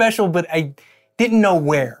thought I was special, but I didn't know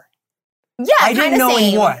where. Yeah, I didn't know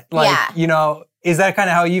in what. Like, you know, is that kind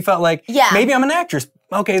of how you felt? Like, maybe I'm an actress.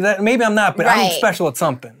 Okay, maybe I'm not, but I'm special at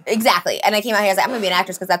something. Exactly. And I came out here, I was like, I'm going to be an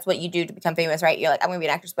actress because that's what you do to become famous, right? You're like, I'm going to be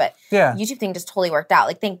an actress. But YouTube thing just totally worked out.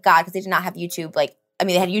 Like, thank God, because they did not have YouTube. Like, I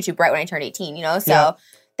mean, they had YouTube right when I turned 18, you know? So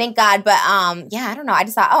thank God. But yeah, I don't know. I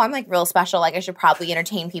just thought, oh, I'm, like, real special. Like, I should probably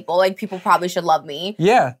entertain people. Like, people probably should love me.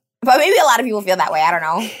 Yeah. But maybe a lot of people feel that way. I don't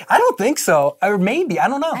know. I don't think so. Or maybe. I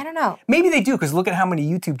don't know. I don't know. Maybe they do, because look at how many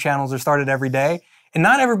YouTube channels are started every day. And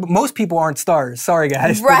most people aren't stars. Sorry,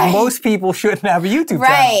 guys. Right. But most people shouldn't have a YouTube channel.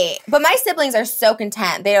 Right. But my siblings are so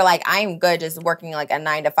content. They're like, I'm good just working, like, a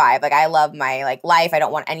 9 to 5. Like, I love my, like, life. I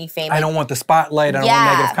don't want any fame. I don't want the spotlight. I don't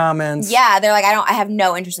want negative comments. Yeah. They're like, I have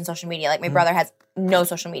no interest in social media. Like, my brother has no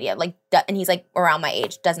social media. Like, and he's, like, around my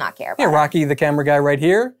age. Does not care about it. Rocky, the camera guy right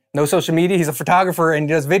here. No social media. He's a photographer and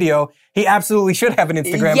he does video. He absolutely should have an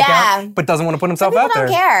Instagram account, but doesn't want to put himself out there.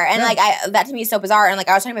 People don't care. And, like, that to me is so bizarre. And, like,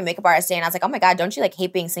 I was talking to my makeup artist today and I was like, oh my God, don't you, like,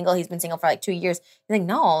 hate being single? He's been single for, like, 2 years. He's like,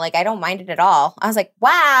 no, like, I don't mind it at all. I was like,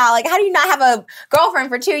 wow, like, how do you not have a girlfriend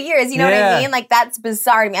for 2 years? You know what I mean? Like, that's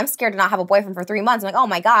bizarre to me. I'm scared to not have a boyfriend for 3 months. I'm like, oh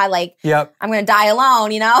my God, like, I'm going to die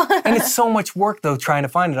alone, you know? And it's so much work, though, trying to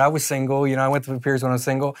find it. I was single. You know, I went through periods when I was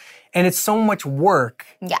single. And it's so much work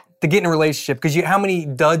to get in a relationship. Because how many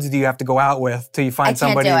duds do you have to go out with till you find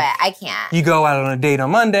somebody? I can't do it. I can't. You go out on a date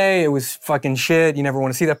on Monday. It was fucking shit. You never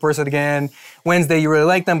want to see that person again. Wednesday, you really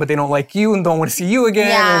like them, but they don't like you and don't want to see you again.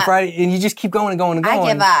 Yeah. And Friday, and you just keep going and going and going.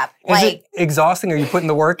 I give up. Is it exhausting? Are you putting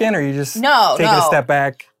the work in? Or are you just taking a step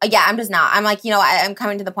back? Yeah, I'm just not. I'm like, you know, I'm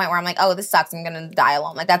coming to the point where I'm like, oh, this sucks. I'm going to die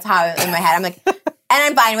alone. Like, that's how in my head. I'm like, and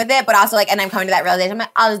I'm fine with it, but also, like, and I'm coming to that realization. I'm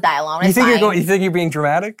like, I'll just die alone. You think you're being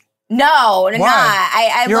dramatic? No, I'm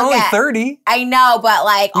not. You're only 30. I know, but,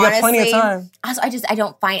 like, you honestly, got plenty of time. Also, I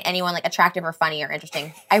don't find anyone, like, attractive or funny or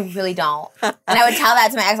interesting. I really don't. And I would tell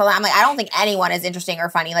that to my ex all the time. I'm like, I don't think anyone is interesting or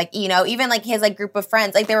funny. Like, you know, even, like, his, like, group of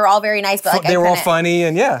friends, like, they were all very nice, but, like, they were all funny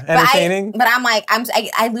and entertaining. But I'm like,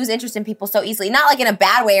 I lose interest in people so easily. Not, like, in a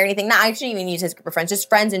bad way or anything. I shouldn't even use his group of friends. Just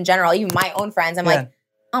friends in general. Even my own friends. I'm like,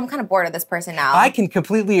 I'm kind of bored of this person now. I can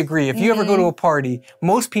completely agree. If you ever go to a party,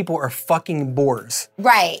 most people are fucking bores.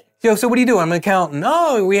 Right. Yo, so what do you do? I'm an accountant.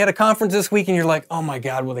 Oh, we had a conference this week, and you're like, oh my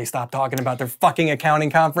God, will they stop talking about their fucking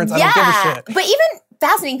accounting conference? I don't give a shit. But even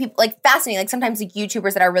fascinating people, like sometimes like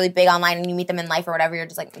YouTubers that are really big online and you meet them in life or whatever, you're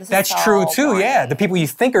just like, this That's is so true too, boring. yeah. The people you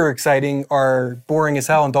think are exciting are boring as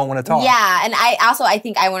hell and don't want to talk. Yeah, and I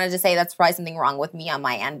think I wanted to say that's probably something wrong with me on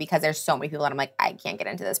my end because there's so many people that I'm like, I can't get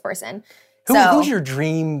into this person. Who's your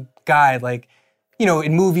dream guy? Like, you know,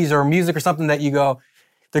 in movies or music or something that you go,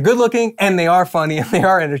 they're good looking and they are funny and they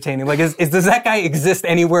are entertaining. Like, does that guy exist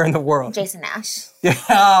anywhere in the world? Jason Nash. Yeah.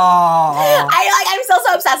 I'm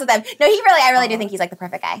so obsessed with him. No, I really do think he's like the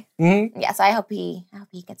perfect guy. Mm-hmm. Yeah, so I hope he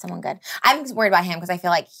gets someone good. I'm just worried about him because I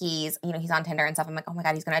feel like he's on Tinder and stuff. I'm like, oh my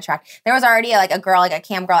God, he's gonna attract. There was already a girl, like a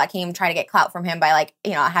cam girl that came trying to get clout from him by like,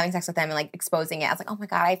 having sex with him and like exposing it. I was like, oh my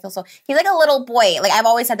God, I feel so. He's like a little boy. Like I've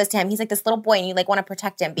always said this to him. He's like this little boy, and you like want to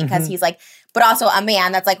protect him because he's like, but also a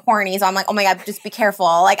man that's like horny. So I'm like, oh my God, just be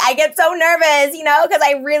careful. Like I get so nervous, because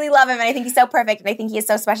I really love him and I think he's so perfect and I think he is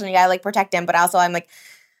so special and you gotta like protect him. But also I'm like,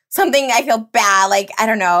 something I feel bad, like, I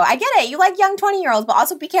don't know. I get it. You like young 20-year-olds, but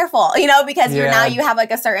also be careful, because now you have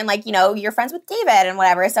like a certain, like, you're friends with David and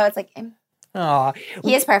whatever. So it's like,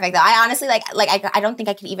 he is perfect though. I honestly, I don't think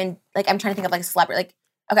I could even, like, I'm trying to think of like a celebrity, like,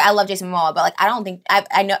 okay, I love Jason Momoa, but like, I don't think,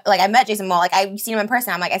 I know, like, I met Jason Momoa, like, I've seen him in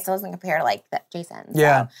person. I'm like, I still doesn't compare to like that Jason. So,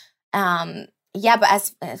 yeah. Yeah, but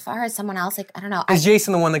as far as someone else, like, I don't know. Is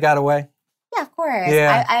Jason the one that got away? Yeah, of course.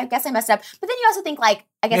 Yeah. I guess I messed up. But then you also think, like,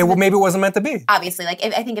 I guess... maybe it wasn't meant to be. Obviously. Like,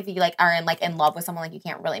 I think if you, like, are in love with someone, like, you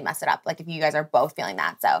can't really mess it up. Like, if you guys are both feeling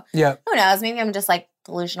that. So, yeah. Who knows? Maybe I'm just, like,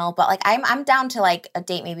 delusional. But, like, I'm down to, like, a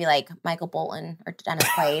date maybe, like, Michael Bolton or Dennis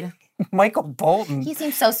Quaid. Michael Bolton? He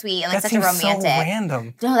seems so sweet and, like, that such a romantic. So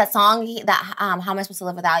random. You know that song, How Am I Supposed to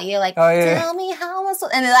Live Without You? Like, oh, yeah. Tell me how am I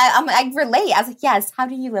supposed to... And I relate. I was like, yes, how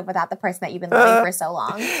do you live without the person that you've been loving for so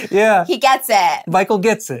long? Yeah. He gets it. Michael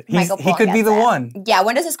gets it. He could be the one. Yeah,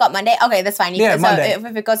 when does this go up? Monday? Okay, that's fine. Monday.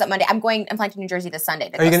 If it goes up Monday, I'm flying to New Jersey this Sunday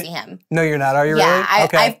to go see him. No, you're not. Are you really? Yeah,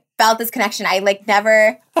 okay. I felt this connection. I like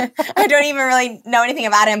never, I don't even really know anything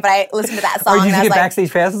about him, but I listened to that song. Are you going to get like,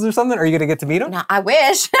 backstage passes or something? Are you going to get to meet him? No, I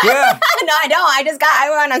wish. Yeah. No, I don't.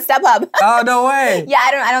 I went on StubHub. Oh, no way. Yeah,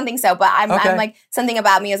 I don't think so, but I'm like, something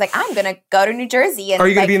about me is like, I'm going to go to New Jersey. And are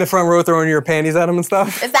you going like, to be in the front row throwing your panties at him and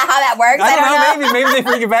stuff? Is that how that works? I don't know. Maybe they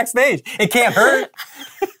bring you backstage. It can't hurt.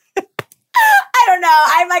 I don't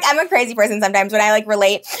know. I'm a crazy person sometimes when I like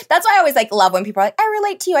relate. That's why I always like love when people are like, I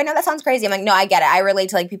relate to you. I know that sounds crazy. I'm like, no, I get it. I relate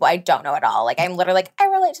to like people I don't know at all. Like I'm literally like, I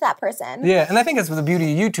relate to that person. Yeah, and I think that's what the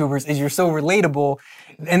beauty of YouTubers is. You're so relatable,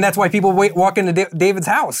 and that's why people walk into David's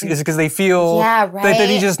house is because they feel that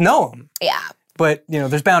you just know him. Yeah. But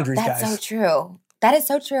there's boundaries, guys. That's so true. That is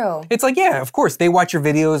so true. It's like, yeah, of course. They watch your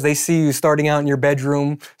videos. They see you starting out in your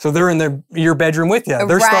bedroom. So they're in your bedroom with you.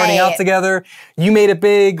 They're starting out together. You made it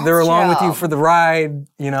big. They're along with you for the ride,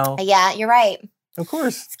 Yeah, you're right. Of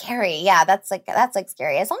course. Scary. Yeah, that's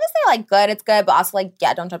scary. As long as they're like good, it's good. But also like,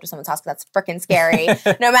 yeah, don't show up to someone's house because that's freaking scary.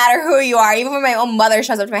 No matter who you are. Even when my own mother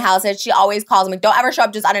shows up to my house, she always calls me, don't ever show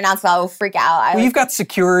up just unannounced because I'll freak out. You've got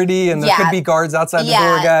security and there could be guards outside the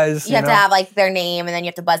door, guys. You have to have like their name and then you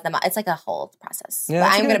have to buzz them out. It's like a whole process. Yeah,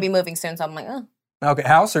 but I'm going to be moving soon, so I'm like, oh. Okay,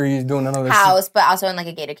 house, or are you doing another house, but also in like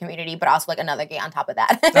a gated community, but also like another gate on top of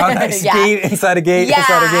that. Oh, nice. Yeah. Gate inside a gate. Yeah,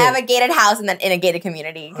 inside a gate. I have a gated house and then in a gated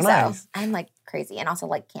community. Oh, nice. So I'm like crazy, and also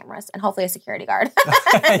like cameras, and hopefully a security guard.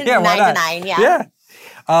 Yeah, 9 to 9. Yeah.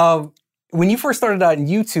 Yeah. When you first started out in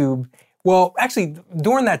YouTube, well, actually,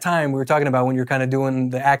 during that time we were talking about when you were kind of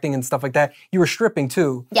doing the acting and stuff like that, you were stripping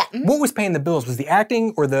too. Yeah. What was paying the bills? Was the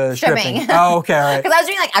acting or the stripping? Stripping. Oh, okay, all right. Because I was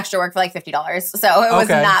doing like extra work for like $50, so it was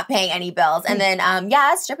not paying any bills. And then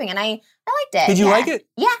stripping, and I liked it. Did you like it?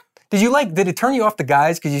 Yeah. Did it turn you off the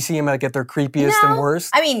guys because you see them like at their creepiest and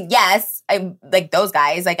worst? I mean, yes. I like those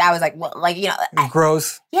guys. Like I was like, well, like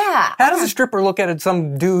gross. Yeah. How does a stripper look at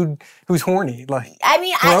some dude who's horny? Like, I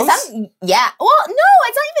mean, gross? Well, no,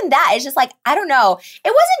 it's not even that. It's just like, I don't know.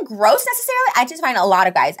 It wasn't gross necessarily. I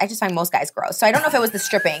just find most guys gross. So I don't know if it was the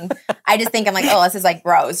stripping. I just think I'm like, oh, this is like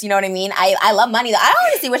gross. You know what I mean? I love money though. I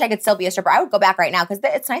honestly wish I could still be a stripper. I would go back right now because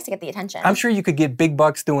it's nice to get the attention. I'm sure you could get big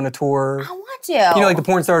bucks doing a tour. I want to. Like the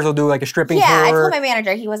porn stars will do like a stripping tour. Yeah, I told my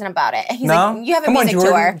manager. He wasn't about it. He's like, you have a music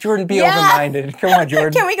tour. Jordan, be open-minded. Come on,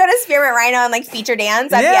 Jordan. Can we go to Spearmint Rhino and like feature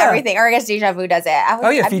dance? That'd be everything. Or I guess Deja Vu does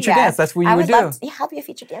it. Feature dance. That's what you would do. I'll be a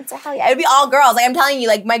feature dancer. Hell yeah. It would be all girls. Like I'm telling you,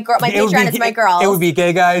 like my Patreon is my girls. It would be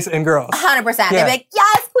gay guys and girls. 100%. They'd be like,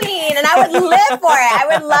 yes, queen. And I would live for it. I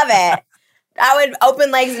would love it. I would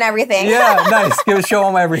open legs and everything. Yeah, nice. Show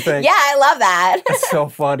them everything. Yeah, I love that. That's so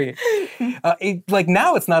funny. Like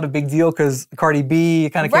now it's not a big deal because Cardi B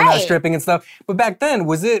kind of came out Right. stripping and stuff. But back then,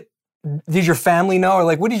 did your family know? Or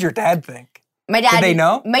like, what did your dad think? My dad. Did they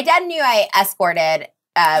know? My dad knew I escorted.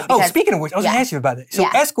 Because, Speaking of which, I was going to ask you about that. So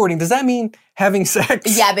Yeah. escorting, does that mean having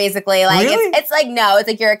sex? Yeah, basically. Like Really? it's like no, it's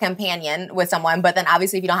like you're a companion with someone, but then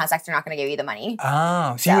obviously if you don't have sex, they're not gonna give you the money.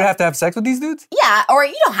 Oh, so you would have to have sex with these dudes? Yeah, or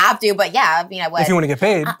you don't have to, but yeah, I mean I would. If you want to get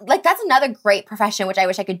paid. Like that's another great profession which I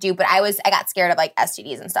wish I could do, but I got scared of like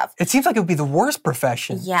STDs and stuff. It seems like it would be the worst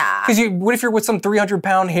profession. Yeah. Because what if you're with some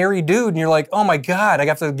 300-pound hairy dude and you're like, oh my God, I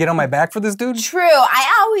have to get on my back for this dude? True.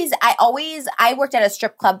 I worked at a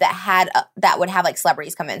strip club that would have like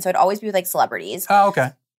celebrities come in. So it'd always be with like celebrities. Oh,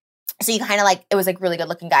 okay. So you kind of like, it was like really good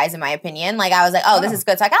looking guys in my opinion. Like I was like, oh, this is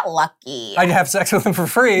good. So I got lucky. I'd have sex with them for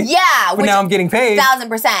free. Yeah. But now I'm getting paid.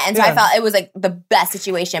 1,000%. And so Yeah. I felt it was like the best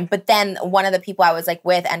situation. But then one of the people I was like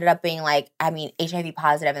with ended up being like, HIV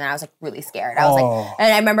positive. And then I was like really scared. I was Oh. like,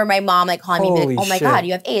 and I remember my mom like calling me, and be Holy like, oh my shit. God,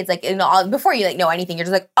 you have AIDS. Like, before you like know anything, you're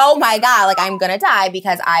just like, oh my God, like I'm going to die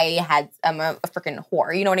because I'm a freaking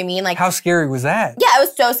whore. You know what I mean? Like, How scary was that? yeah, it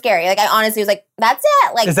was so scary. Like I honestly was like, that's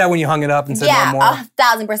it. Like, Is that when you hung it up and said yeah, no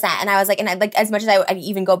more? 1,000%. And I was like, and I, like as much as I'd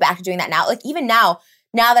even go back to doing that now, like even now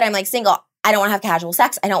that I'm like single, I don't want to have casual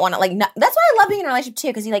sex. I don't want to like. That's why I love being in a relationship too,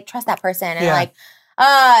 because you like trust that person and Yeah. like.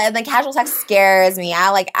 And then casual sex scares me. I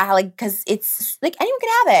like because it's like anyone can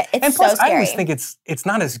have it. It's And plus, so scary. I always think it's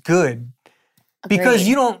not as good because Agreed.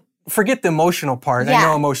 you don't forget the emotional part. I Yeah.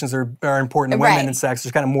 know emotions are important to women Right. and sex.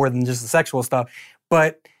 There's kind of more than just the sexual stuff,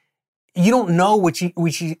 but you don't know what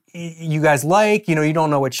you guys like. You know, you don't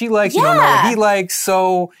know what she likes. You don't know what Yeah. he likes.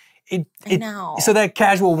 So I know. so that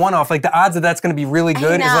casual one-off, like the odds that that's going to be really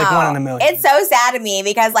good is like 1 in a million. It's so sad to me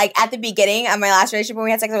because like at the beginning of my last relationship when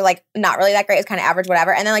we had sex, we were like not really that great. It was kind of average,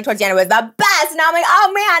 whatever. And then like towards the end, it was the best. Now I'm like,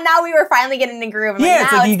 oh man, now we were finally getting in a groove. I'm Yeah,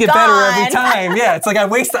 it's now like you get gone. better every time. Yeah, it's like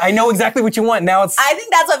I know exactly what you want. Now it's I think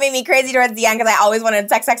that's what made me crazy towards the end because I always wanted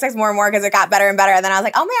sex more and more because it got better and better. And then I was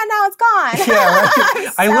like, oh man, now it's gone. yeah,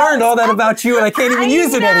 right. I learned all that about you and I can't even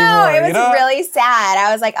use it I know, anymore. It was you know? really sad.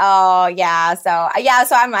 I was like, oh yeah.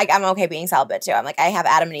 So I'm like, I'm okay being celibate too. I'm like, I have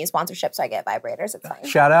Adam and Eve sponsorship, so I get vibrators. It's fine.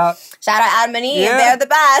 Shout out. Shout out Adam and Eve. Yeah. They're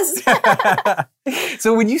the best.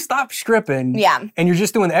 So when you stopped stripping Yeah. and you're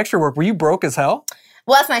just doing the extra work, were you broke as hell?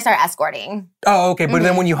 Well, that's when I started escorting. Oh, okay. But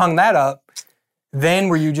then when you hung that up, then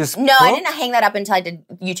were you just No, I broke? didn't hang that up until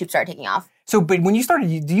YouTube started taking off. So, but when you started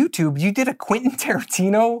YouTube, you did a Quentin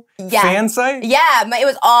Tarantino Yeah. fan site? Yeah, it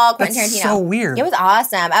was all Quentin That's Tarantino. so weird. It was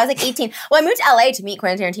awesome. I was like 18. Well, I moved to LA to meet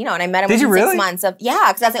Quentin Tarantino, and I met him Did you within really? 6 months of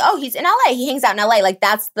because I was like, oh, he's in LA. He hangs out in LA. Like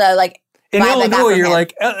that's the like. In vibe I got Illinois, from you're him.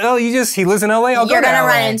 like, oh, he lives in LA? I'll go You're to gonna LA.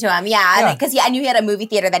 run into him, yeah. Yeah. Because I knew he had a movie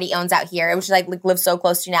theater that he owns out here, which like lives so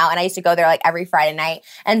close to now. And I used to go there like every Friday night,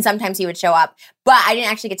 and sometimes he would show up. But I didn't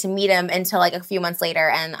actually get to meet him until like a few months later.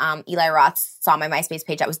 And Eli Roth saw my MySpace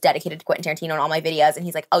page that was dedicated to Quentin Tarantino and all my videos, and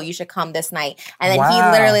he's like, "Oh, you should come this night." And then he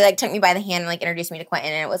Wow. literally like took me by the hand and like introduced me to Quentin,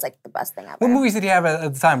 and it was like the best thing ever. What movies did he have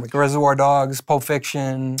at the time? Like Reservoir Dogs, Pulp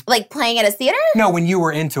Fiction? Like playing at a theater? No, when you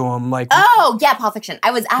were into him, like, Oh yeah, Pulp Fiction.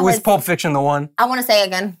 I was was Pulp Fiction the one? I want to say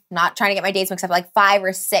again, not trying to get my dates mixed up, like 5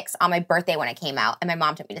 or 6 on my birthday when it came out, and my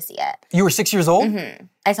mom took me to see it. You were 6 years old?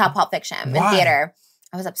 I saw Pulp Fiction Why? in theater.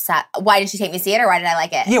 I was upset. Why did she take me to see it, or why did I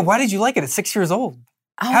like it? Yeah, why did you like it at 6 years old?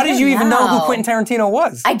 Oh, How I did don't you even know who Quentin Tarantino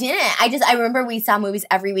was? I didn't. I remember we saw movies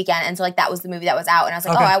every weekend, and so like that was the movie that was out, and I was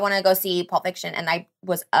like, Okay. oh, I want to go see Pulp Fiction, and I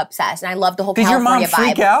was obsessed, and I loved the whole Did your California mom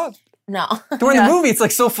freak vibe. out? No. During No. the movie, it's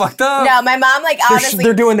like so fucked up. No, my mom like honestly.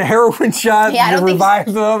 They're doing the heroin shot Yeah, I to don't think- revive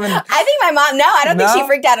them. And I think my mom. No, I don't think No? she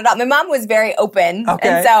freaked out at all. My mom was very open, Okay.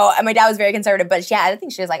 and so my dad was very conservative. But yeah, I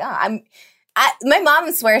think she was like, "Oh, my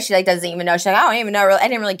mom swears she like doesn't even know. She's like, I don't even know. I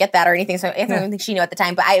didn't really get that or anything. So I don't even think she knew at the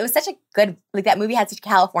time. But it was such a good like that movie had such a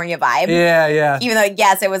California vibe. yeah, yeah. Even though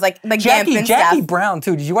yes, it was like the gimp and Jackie stuff. Brown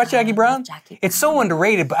too. Did you watch Jackie Brown? Jackie It's so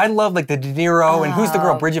underrated, but I love like the De Niro and who's the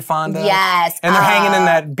girl, Bridget Fonda. Yes. And they're hanging in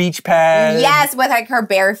that beach pad. Yes, with like her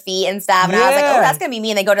bare feet and stuff. And I was like, Yeah. oh, that's gonna be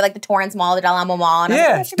me. And they go to like the Torrance Mall, the Del Amo Mall. And I was like,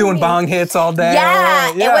 Yeah, that should be doing me. bong hits all day. Yeah,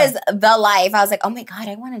 it was the life. I was like, oh my God,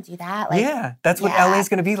 I want to do that. Like, Yeah, that's what yeah. LA's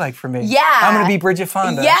gonna be like for me. Yeah. I'm gonna be Bridget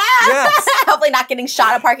Fonda. Yeah. Yes. Hopefully not getting shot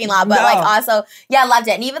at a parking lot, but No. like also, yeah, loved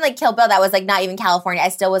it. And even like Kill Bill, that was like not even California. I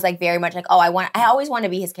still was like very much like, I always want to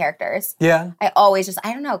be his characters. Yeah. I always just,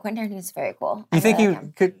 I don't know, Quentin Tarantino is very cool. I You think really you like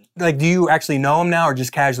him. could like? Do you actually know him now, or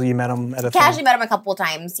just casually you met him at a Casually met him a couple of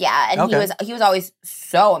times, yeah. And Okay. he was always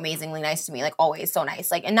so amazingly nice to me, like always so nice.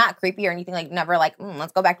 Like and not creepy or anything, like never like,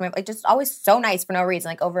 let's go back to my like just always so nice for no reason,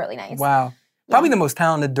 like overtly nice. Wow. Probably the most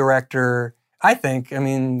talented director I think. I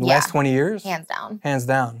mean, the last 20 years? Hands down. Hands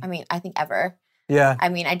down. I mean, I think ever. Yeah. I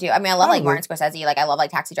mean, I do. I mean, I love like Martin Scorsese. Like, I love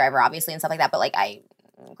like Taxi Driver, obviously, and stuff like that. But like,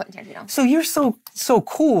 Quentin Tarantino. So you're so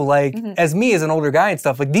cool. Like, as me, as an older guy and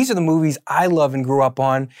stuff, like, these are the movies I love and grew up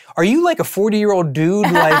on. Are you like a 40-year-old dude?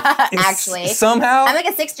 Like, actually. Somehow? I'm like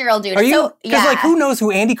a 60-year-old dude. Are you? So, Because like, who knows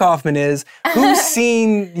who Andy Kaufman is? Who's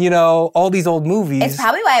seen, all these old movies? It's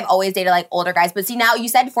probably why I've always dated like older guys. But see, now you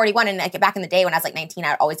said 41, and like back in the day when I was like 19,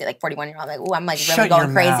 I would always date like 41-year-old. Like, ooh, I'm like really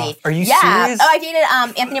going crazy. Mouth. Are you serious? serious? Oh, I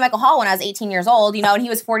dated Anthony Michael Hall when I was 18 years old, and he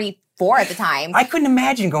was 44 at the time. I couldn't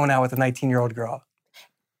imagine going out with a 19-year-old girl.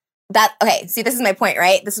 Okay, see, this is my point,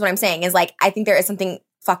 right? This is what I'm saying is like, I think there is something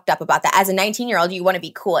fucked up about that. As a 19-year-old, you want to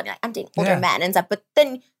be cool, and you're like, I'm dating older men and stuff. But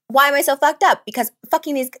then why am I so fucked up? Because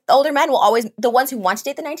fucking these older men will always, the ones who want to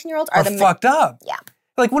date the 19-year-olds are the fucked up. Yeah.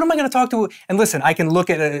 Like, what am I going to talk to? And listen, I can look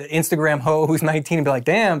at an Instagram hoe who's 19 and be like,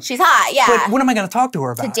 damn. She's hot, yeah. But what am I going to talk to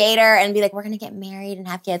her about? To date her and be like, we're going to get married and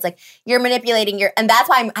have kids. Like, you're manipulating and that's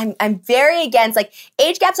why I'm very against, like,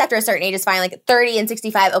 age gaps after a certain age is fine. Like, 30 and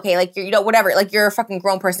 65, okay, like, whatever. Like, you're a fucking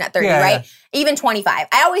grown person at 30, right? Even 25.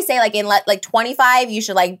 I always say, like, in, like, 25, you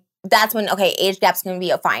should, like, that's when, okay, age gap's going to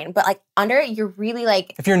be fine. But, like, under it, you're really,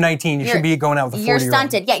 like... If you're 19, you should be going out with a 40-year-old. You're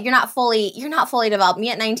stunted. Yeah, you're not fully developed.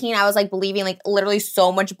 Me at 19, I was, like, believing, like, literally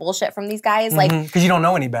so much bullshit from these guys. Like... Because you don't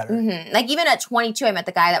know any better. Like, even at 22, I met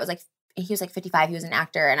the guy that was, like... He was, like, 55. He was an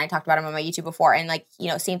actor, and I talked about him on my YouTube before. And, like,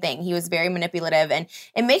 same thing. He was very manipulative, and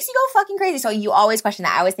it makes you go fucking crazy. So you always question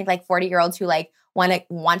that. I always think, like, 40-year-olds who, like, want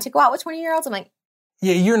to go out with 20-year-olds, I'm like...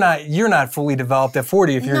 Yeah, you're not fully developed at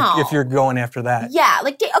 40 if you're going after that. Yeah,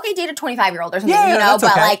 like date a 25-year-old or something, that's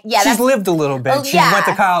but okay. like she's lived a little bit. She went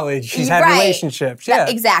to college. She's had relationships. Yeah,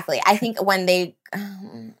 exactly. I think when they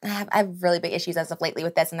I have really big issues as of lately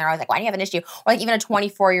with this, and they're always like, "Why do you have an issue?" Or like even a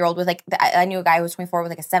 24-year-old with like I knew a guy who was 24 with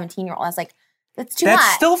like a 17-year-old. I was like, that's too much.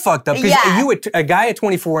 That's still fucked up because a guy at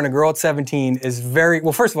 24 and a girl at 17 is very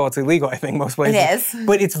well. First of all, it's illegal. I think most places. It is,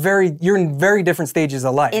 but you're in very different stages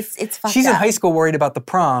of life. It's fucked She's up. in high school worried about the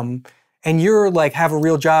prom, and you're like have a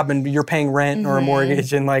real job and you're paying rent or a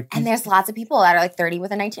mortgage and like. And there's lots of people that are like 30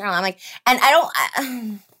 with a 19-year-old. I'm like, and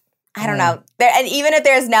I don't know. And even if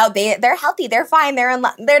there's they're healthy, they're fine, they're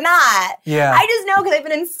not. Yeah. I just know because I've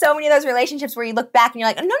been in so many of those relationships where you look back and you're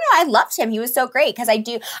like, no, I loved him. He was so great because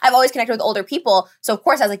I've always connected with older people. So of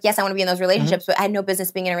course I was like, yes, I want to be in those relationships, but I had no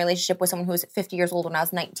business being in a relationship with someone who was 50 years old when I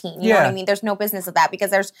was 19. You know what I mean? There's no business of that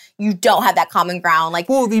because you don't have that common ground. Like,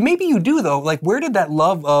 well, maybe you do though. Like, where did that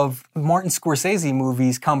love of Martin Scorsese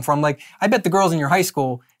movies come from? Like, I bet the girls in your high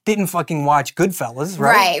school didn't fucking watch Goodfellas,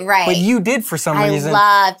 right? Right. But you did for some reason.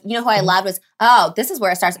 Who I loved was, this is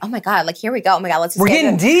where it starts. Oh my God, like here we go. Oh my God, let's just We're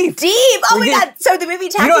getting deep. Oh my God. So the movie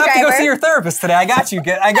Taxi Driver. You don't have to go see your therapist today. I got you,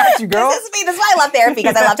 girl. This is me. This is why I love therapy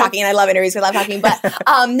because I love talking and I love interviews because I love talking.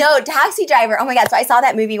 But no, Taxi Driver. Oh my God. So I saw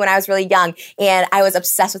that movie when I was really young and I was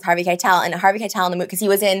obsessed with Harvey Keitel in the movie because he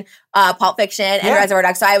was in Pulp Fiction and Reservoir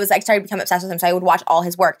Dogs. So I started to become obsessed with him. So I would watch all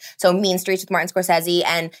his work. So Mean Streets with Martin Scorsese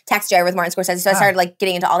and Taxi Driver with Martin Scorsese. So I started like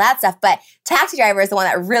getting into all that stuff. But Taxi Driver is the one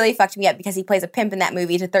that really fucked me up because he plays a pimp in that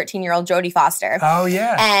movie to 13-year-old Jodie Foster. Oh,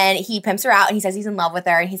 yeah. And he pimps her out and he says he's in love with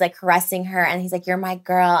her and he's like caressing her and he's like, you're my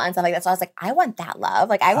girl and stuff like that. So I was like, I want that love.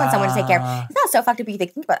 Like, I want someone to take care of. It's not so fucked up, but you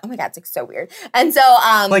think about it. Oh my God, it's like so weird. And so,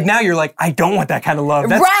 like now you're like, I don't want that kind of love.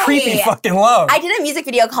 That's creepy fucking love. I did a music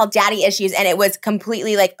video called Daddy Issues and it was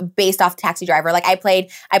completely like based off Taxi Driver. Like I played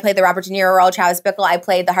the Robert De Niro role, Travis Bickle. I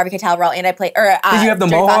played the Harvey Keitel role and I played, did you have the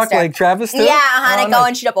Jodie mohawk Foster. like Travis too? Yeah, and I go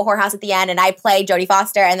and shoot up a whorehouse at the end and I played Jodie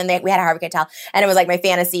Foster and then we had a Harvey Keitel and it was like my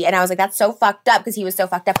fantasy and I was like, that's so fucked up because he was so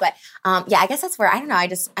fucked up. But yeah, I guess that's where, I don't know,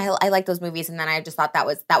 I like those movies and then I just thought that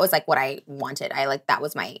was like what I wanted.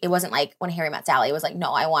 It wasn't like When Harry Met Sally. It was like,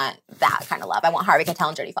 no, I want that kind of love. I want Harvey Keitel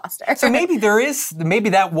and Jodie Foster. So maybe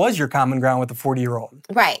that was your common ground with the 40-year-old.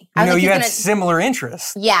 Right. You had similar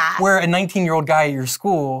interests. Yeah. Where a 19-year-old guy at your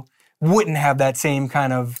school wouldn't have that same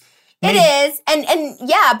kind of... It is. And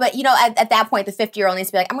yeah, but at that point, the 50-year-old needs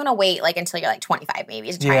to be like, I'm going to wait like until you're like 25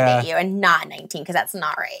 maybe to try and date you and not 19 because that's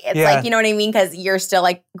not right. It's like, you know what I mean? Because you're still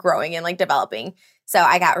like growing and like developing. So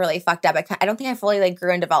I got really fucked up. I don't think I fully like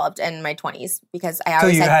grew and developed in my 20s because I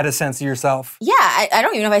always had a sense of yourself. Yeah. I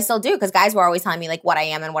don't even know if I still do because guys were always telling me like what I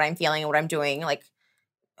am and what I'm feeling and what I'm doing. Like,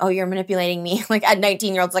 oh, you're manipulating me. Like at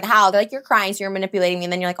 19-year-olds, like how? They're like, you're crying, so you're manipulating me.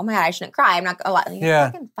 And then you're like, oh my God, I shouldn't cry. I'm not.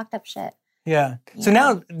 Fucking fucked up shit. Yeah. So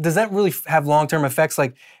now, does that really have long-term effects?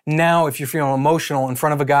 Like now, if you're feeling emotional in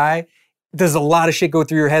front of a guy, does a lot of shit go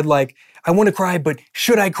through your head? Like, I want to cry, but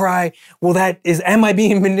should I cry? Well, am I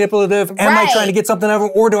being manipulative? Am I trying to get something out of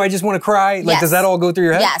it? Or do I just want to cry? Like, does that all go through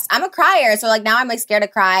your head? Yes, I'm a crier. So like now I'm like scared to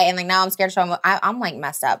cry. And like now I'm scared to show I'm like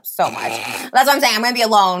messed up so much. That's what I'm saying. I'm going to be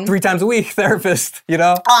alone. 3 times a week, therapist, you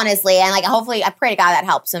know? Honestly. And like hopefully, I pray to God that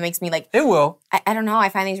helps. So it makes me like. It will. I don't know. I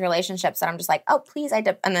find these relationships that I'm just like, oh, please. And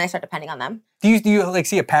then I start depending on them. Do you like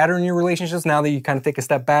see a pattern in your relationships now that you kind of take a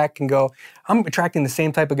step back and go, I'm attracting the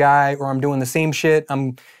same type of guy, or I'm doing the same shit.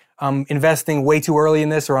 I'm investing way too early in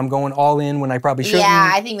this, or I'm going all in when I probably shouldn't.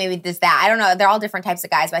 Yeah, I think maybe just that. I don't know. They're all different types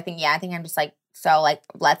of guys, but I think I'm just like, so like,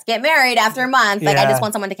 let's get married after a month. Like I just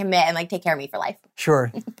want someone to commit and like take care of me for life.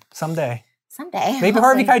 Sure. Someday. Maybe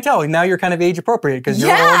Harvey Keitel. Now you're kind of age appropriate because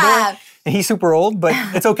you're older and he's super old, but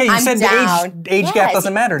it's okay. You said the age gap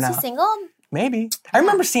doesn't matter now. Is he single? Maybe. I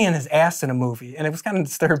remember seeing his ass in a movie, and it was kind of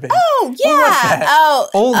disturbing. Oh, yeah. What was that? Oh.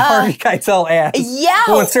 Old Harvey Keitel ass. Yeah.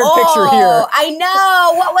 Well, insert picture here. I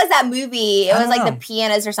know. What was that movie? It was like The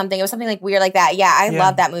Pianist or something. It was something like weird like that. Yeah, I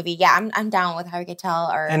love that movie. Yeah, I'm down with Harvey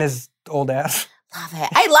Keitel. And his old ass. Love it.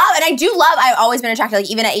 I've always been attracted,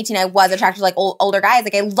 like even at 18, I was attracted to like older guys.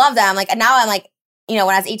 Like I love them. Like, and now I'm like, you know,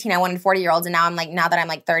 when I was 18, I wanted 40-year-olds, and now that I'm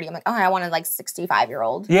like 30, I'm like, oh, I wanted like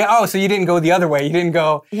 65-year-old. Yeah. Oh, so you didn't go the other way. You didn't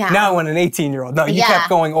go. Now I want an 18-year-old. No, you kept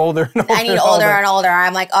going older and older. I need older and older.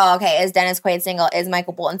 I'm like, oh, okay. Is Dennis Quaid single? Is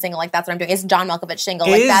Michael Bolton single? Like that's what I'm doing. Is John Malkovich single?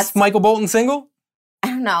 Like is Michael Bolton single? I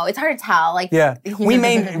don't know. It's hard to tell. Like, yeah, we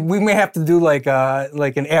may have to do like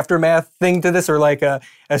an aftermath thing to this, or like a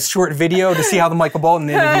short video to see how the Michael Bolton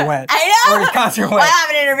interview went. I know. Or his concert went. Well, I have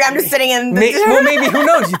an interview. I'm just sitting in. Well, maybe who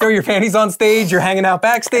knows? You throw your panties on stage. You're hanging out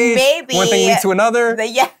backstage. Maybe one thing leads to another.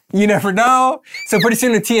 You never know. So pretty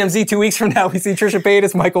soon at TMZ, 2 weeks from now, we see Trisha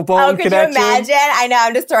Paytas, Michael Bolton connection. Could you imagine? I know.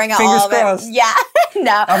 I'm just throwing out Fingers all of crossed. it. Yeah.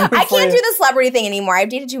 No, I can't do the celebrity thing anymore. I've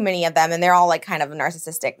dated too many of them, and they're all like kind of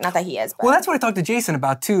narcissistic. Not that he is. But. Well, that's what I talked to Jason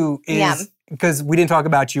about too. Is because we didn't talk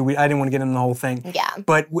about you. I didn't want to get into the whole thing. Yeah.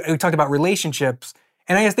 But we talked about relationships,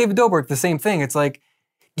 and I asked David Dobrik the same thing. It's like,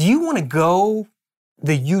 do you want to go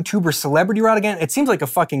the YouTuber celebrity route again? It seems like a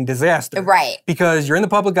fucking disaster. Right. Because you're in the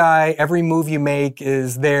public eye, every move you make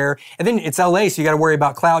is there. And then it's LA, so you got to worry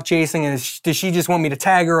about clout chasing. And does she just want me to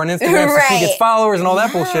tag her on Instagram so she gets followers and all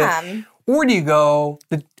that bullshit? Or do you go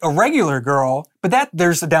a regular girl, but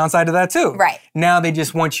there's a downside to that too. Right. Now they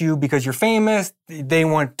just want you because you're famous. They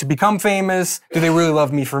want to become famous. Do they really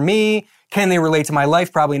love me for me? Can they relate to my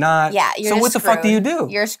life? Probably not. Yeah, so what the fuck do you do?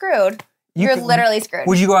 You're screwed. You're literally screwed.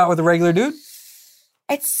 Would you go out with a regular dude?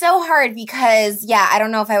 It's so hard because, I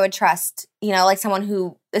don't know if I would trust, like someone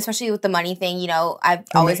who, especially with the money thing, I've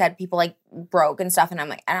always had people like broke and stuff, and I'm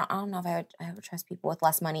like, I don't know if I would trust people with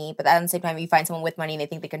less money, but at the same time, if you find someone with money and they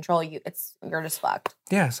think they control you, you're just fucked.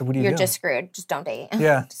 Yeah, so what do you do? You're just screwed. Just don't date.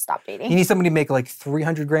 Yeah. Just stop dating. You need somebody to make like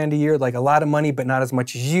 $300,000 a year, like a lot of money, but not as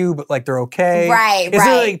much as you, but like they're okay.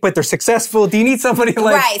 Right, but they're successful. Do you need somebody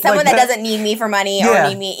like Right, someone that doesn't need me for money or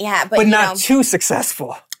need me, but not too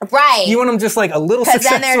successful. Right. You want them just like a little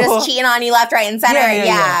successful. Because then they're just cheating on you left, right, and center.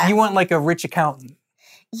 Yeah. You want like a rich accountant.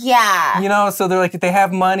 Yeah. So they're like, they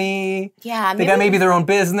have money. Yeah. They got maybe their own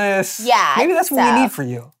business. Yeah. Maybe that's what we need for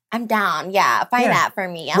you. I'm down. Yeah. Find that for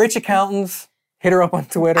me. Rich accountants. Hit her up on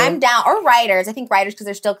Twitter. I'm down. Or writers. I think writers because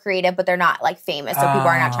they're still creative, but they're not like famous, so people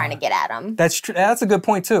are not trying to get at them. That's true. That's a good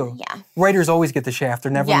point too. Yeah. Writers always get the shaft.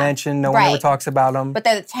 They're never mentioned. No one ever talks about them. But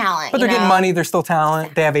they're the talent. But they're getting money. They're still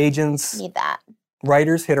talent. They have agents. Need that.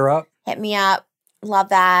 Writers, hit her up. Hit me up. Love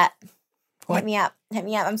that. What? Hit me up. Hit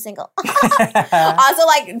me up. I'm single. Also,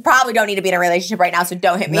 like, probably don't need to be in a relationship right now, so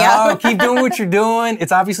don't hit me up. No, keep doing what you're doing.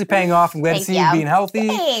 It's obviously paying off. I'm glad to see you being healthy.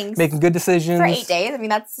 Thanks. Making good decisions. For 8 days. I mean,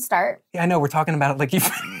 that's the start. Yeah, I know. We're talking about it like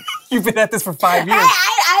you've been at this for 5 years.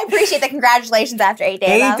 I appreciate the congratulations after 8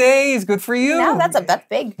 days. 8 days. Good for you. No, that's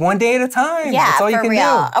big. One day at a time. Yeah, that's all you can real.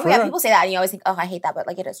 do. Oh, yeah, people say that and you always think, oh, I hate that, but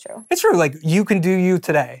like it is true. It's true. Like you can do you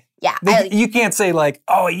today. Yeah. You can't say like,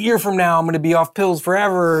 oh, a year from now I'm going to be off pills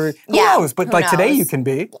forever. Who knows? But like today you can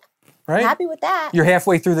be. Right? I'm happy with that. You're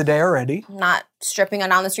halfway through the day already. I'm not stripping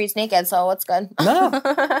down the streets naked, so it's good. No.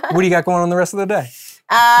 What do you got going on the rest of the day?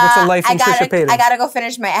 What's the life from Trisha Paytas? I gotta go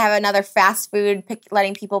finish I have another fast food,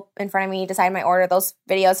 letting people in front of me decide my order, those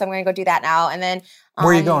videos, so I'm gonna go do that now. And then where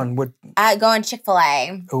are you going? Going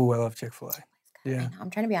Chick-fil-A. Oh, I love Chick-fil-A. Yeah.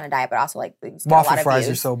 I'm trying to be on a diet, but also like waffle fries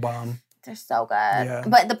are so bomb. They're so good. Yeah.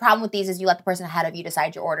 But the problem with these is you let the person ahead of you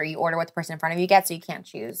decide your order. You order what the person in front of you gets, so you can't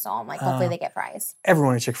choose. So I'm like, hopefully they get fries.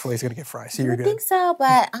 Everyone at Chick-fil-A is going to get fries, so you're good. I think so,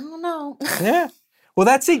 but I don't know. Yeah. Well,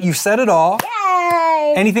 that's it. You said it all.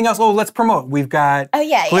 Yay! Anything else? Oh, let's promote. We've got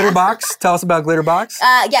Glitterbox. Tell us about Glitterbox.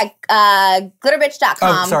 Glitterbitch.com.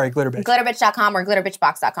 Oh, sorry, Glitterbitch. Glitterbitch.com or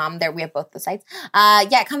glitterbitchbox.com. There, we have both the sites.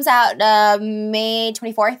 It comes out May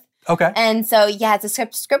 24th. Okay. And so, yeah, it's a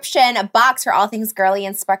subscription, a box for all things girly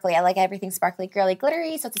and sparkly. I like everything sparkly, girly,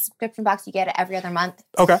 glittery. So it's a subscription box you get every other month.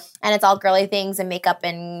 Okay. And it's all girly things and makeup.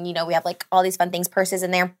 And, you know, we have like all these fun things, purses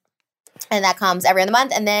in there. And that comes every other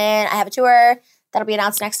month. And then I have a tour that'll be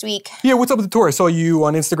announced next week. Yeah, what's up with the tour? I saw you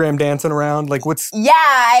on Instagram dancing around. Like, what's... Yeah,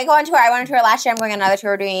 I go on tour. I went on tour last year. I'm going on another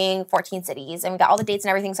tour doing 14 cities. And we got all the dates and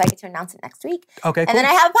everything, so I get to announce it next week. Okay, And then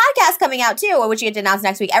I have a podcast coming out, too, which you get to announce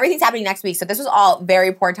next week. Everything's happening next week. So this was all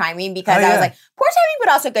very poor timing because I was like, poor timing, but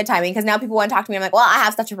also good timing because now people want to talk to me. I'm like, well, I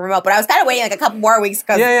have stuff to promote. But I was kind of waiting like a couple more weeks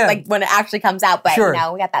because like when it actually comes out. But, you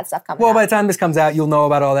know, we got that stuff coming out. Well, by the time this comes out, you'll know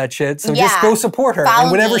about all that shit. So just go support her Follow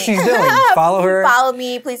and whatever me. she's doing. Follow her. Follow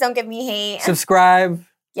me. Please don't give me hate. Subscribe.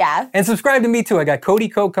 Yeah. And subscribe to me, too. I got Cody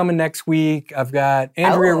Koch coming next week. I've got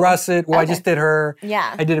Andrea Russett. Well, I just did her.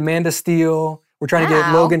 Yeah. I did Amanda Steele. We're trying to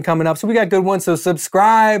get Logan coming up. So we got good ones. So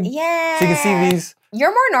subscribe. Yeah. So you can see these. You're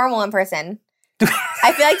more normal in person.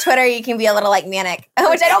 I feel like Twitter, you can be a little like manic,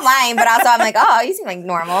 which I don't mind, but also I'm like, oh, you seem like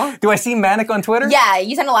normal. Do I seem manic on Twitter? Yeah,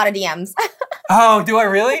 you send a lot of DMs. Oh, do I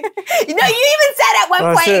really? No, you even said at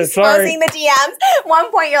one point, exposing the DMs.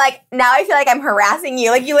 One point, you're like, now I feel like I'm harassing you.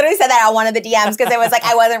 Like, you literally said that on one of the DMs because it was like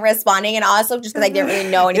I wasn't responding, and also just because I didn't really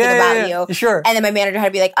know anything about you. Sure. And then my manager had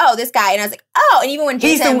to be like, oh, this guy. And I was like, oh. And even when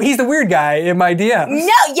Jason... He's the weird guy in my DMs.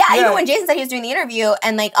 No, even when Jason said he was doing the interview,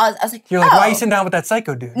 and like, I was like, you're like, why are you sitting down with that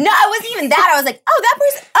psycho dude? No, I wasn't even that. I was like, oh, that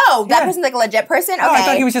person... Oh, that person's like a legit person? Okay. Oh, I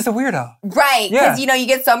thought he was just a weirdo. Right, because, you know, you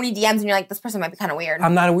get so many DMs and you're like, this person might be kind of weird.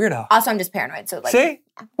 I'm not a weirdo. Also, I'm just paranoid, so like... See?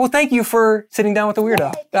 Well, thank you for sitting down with the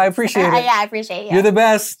weirdo. I appreciate it. Yeah, I appreciate it. You're the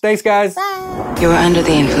best. Thanks, guys. Bye. You were under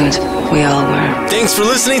the influence. We all were. Thanks for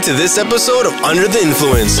listening to this episode of Under the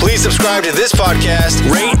Influence. Please subscribe to this podcast,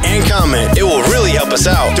 rate, and comment. It will really help us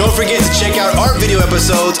out. Don't forget to check out our video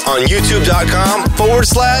episodes on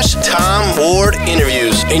youtube.com/Tom Ward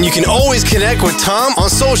Interviews. And you can always connect with Tom on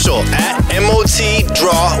social at MOT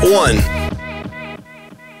Draw 1.